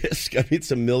low risk. I mean,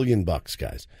 it's $1 million,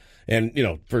 guys. And,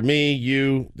 for me,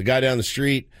 the guy down the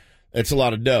street, it's a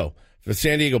lot of dough. For the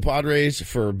San Diego Padres,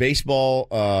 for baseball,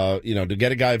 to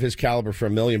get a guy of his caliber for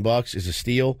 $1 million is a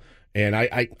steal. And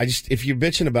I just, if you're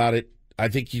bitching about it, I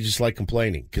think you just like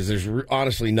complaining because there's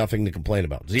honestly nothing to complain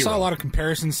about. Zero. I saw a lot of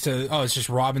comparisons to, it's just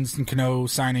Robinson Cano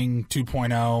signing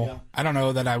 2.0. Yeah. I don't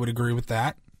know that I would agree with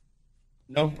that.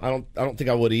 No, I don't think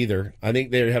I would either. I think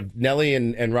they have Nelly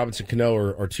and Robinson Cano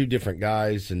are 2 different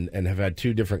guys and have had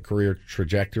 2 different career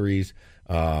trajectories.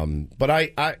 But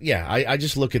I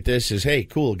just look at this as, hey,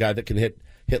 cool, a guy that can hit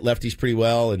lefties pretty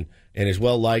well and is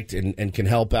well liked and can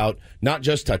help out not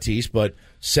just Tatis but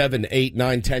 7, 8,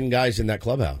 9, 10 guys in that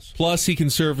clubhouse. Plus, he can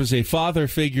serve as a father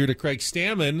figure to Craig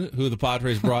Stammen, who the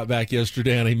Padres brought back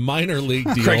yesterday on a minor league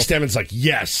deal. Craig Stammen's like,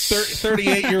 yes.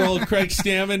 38-year-old Craig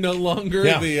Stammen, no longer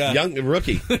the young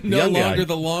rookie, longer guy.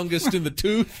 The longest in the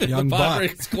tooth in the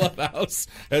Padres clubhouse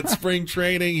at spring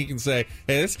training. He can say,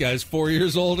 "Hey, this guy's 4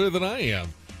 years older than I am."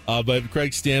 But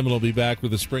Craig Stammen will be back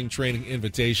with a spring training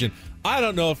invitation. I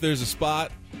don't know if there's a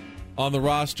spot on the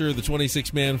roster, the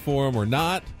 26-man for him or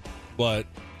not. But,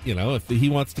 if he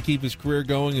wants to keep his career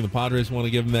going and the Padres want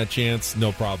to give him that chance,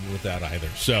 no problem with that either.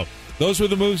 So those were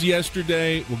the moves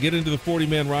yesterday. We'll get into the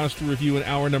 40-man roster review in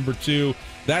hour number 2.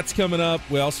 That's coming up.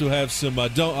 We also have some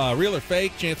real or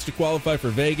fake, chance to qualify for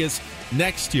Vegas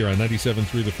next year on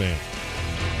 97.3 The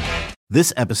Fan.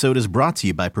 This episode is brought to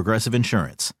you by Progressive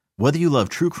Insurance. Whether you love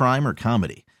true crime or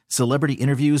comedy, celebrity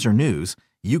interviews or news,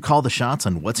 you call the shots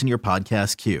on what's in your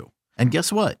podcast queue. And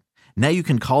guess what? Now you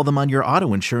can call them on your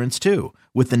auto insurance, too,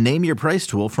 with the Name Your Price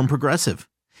tool from Progressive.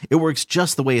 It works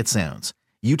just the way it sounds.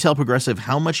 You tell Progressive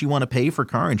how much you want to pay for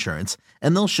car insurance,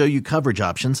 and they'll show you coverage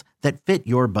options that fit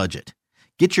your budget.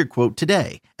 Get your quote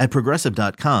today at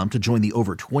Progressive.com to join the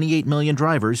over 28 million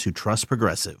drivers who trust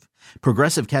Progressive.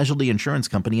 Progressive Casualty Insurance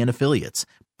Company and Affiliates.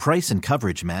 Price and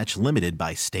coverage match limited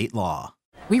by state law.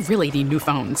 We really need new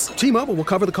phones. T-Mobile will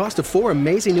cover the cost of 4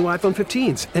 amazing new iPhone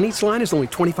 15s, and each line is only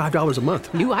 $25 a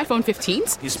month. New iPhone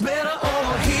 15s? It's better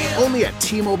over here. Only at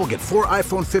T-Mobile, get 4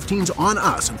 iPhone 15s on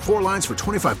us and 4 lines for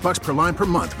 $25 per line per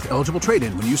month with eligible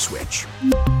trade-in when you switch.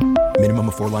 Minimum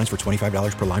of 4 lines for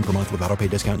 $25 per line per month with autopay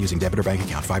discount using debit or bank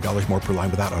account. $5 more per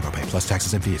line without autopay, plus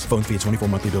taxes and fees. Phone fee at 24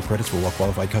 monthly bill credits for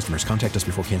well-qualified customers. Contact us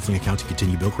before canceling account to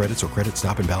continue bill credits or credit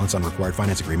stop and balance on required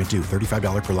finance agreement due.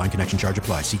 $35 per line connection charge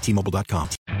applies. See T-Mobile.com.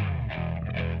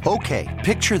 Okay,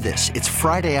 picture this. It's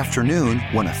Friday afternoon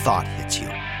when a thought hits you.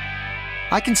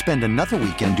 I can spend another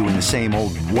weekend doing the same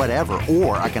old whatever,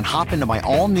 or I can hop into my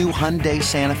all-new Hyundai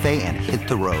Santa Fe and hit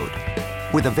the road.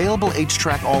 With available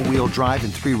H-Track all-wheel drive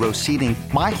and 3-row seating,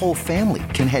 my whole family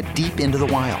can head deep into the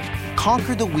wild.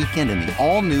 Conquer the weekend in the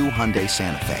all-new Hyundai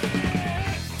Santa Fe.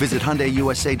 Visit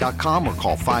HyundaiUSA.com or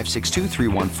call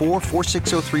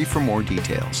 562-314-4603 for more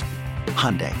details.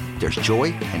 Hyundai, there's joy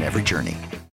in every journey.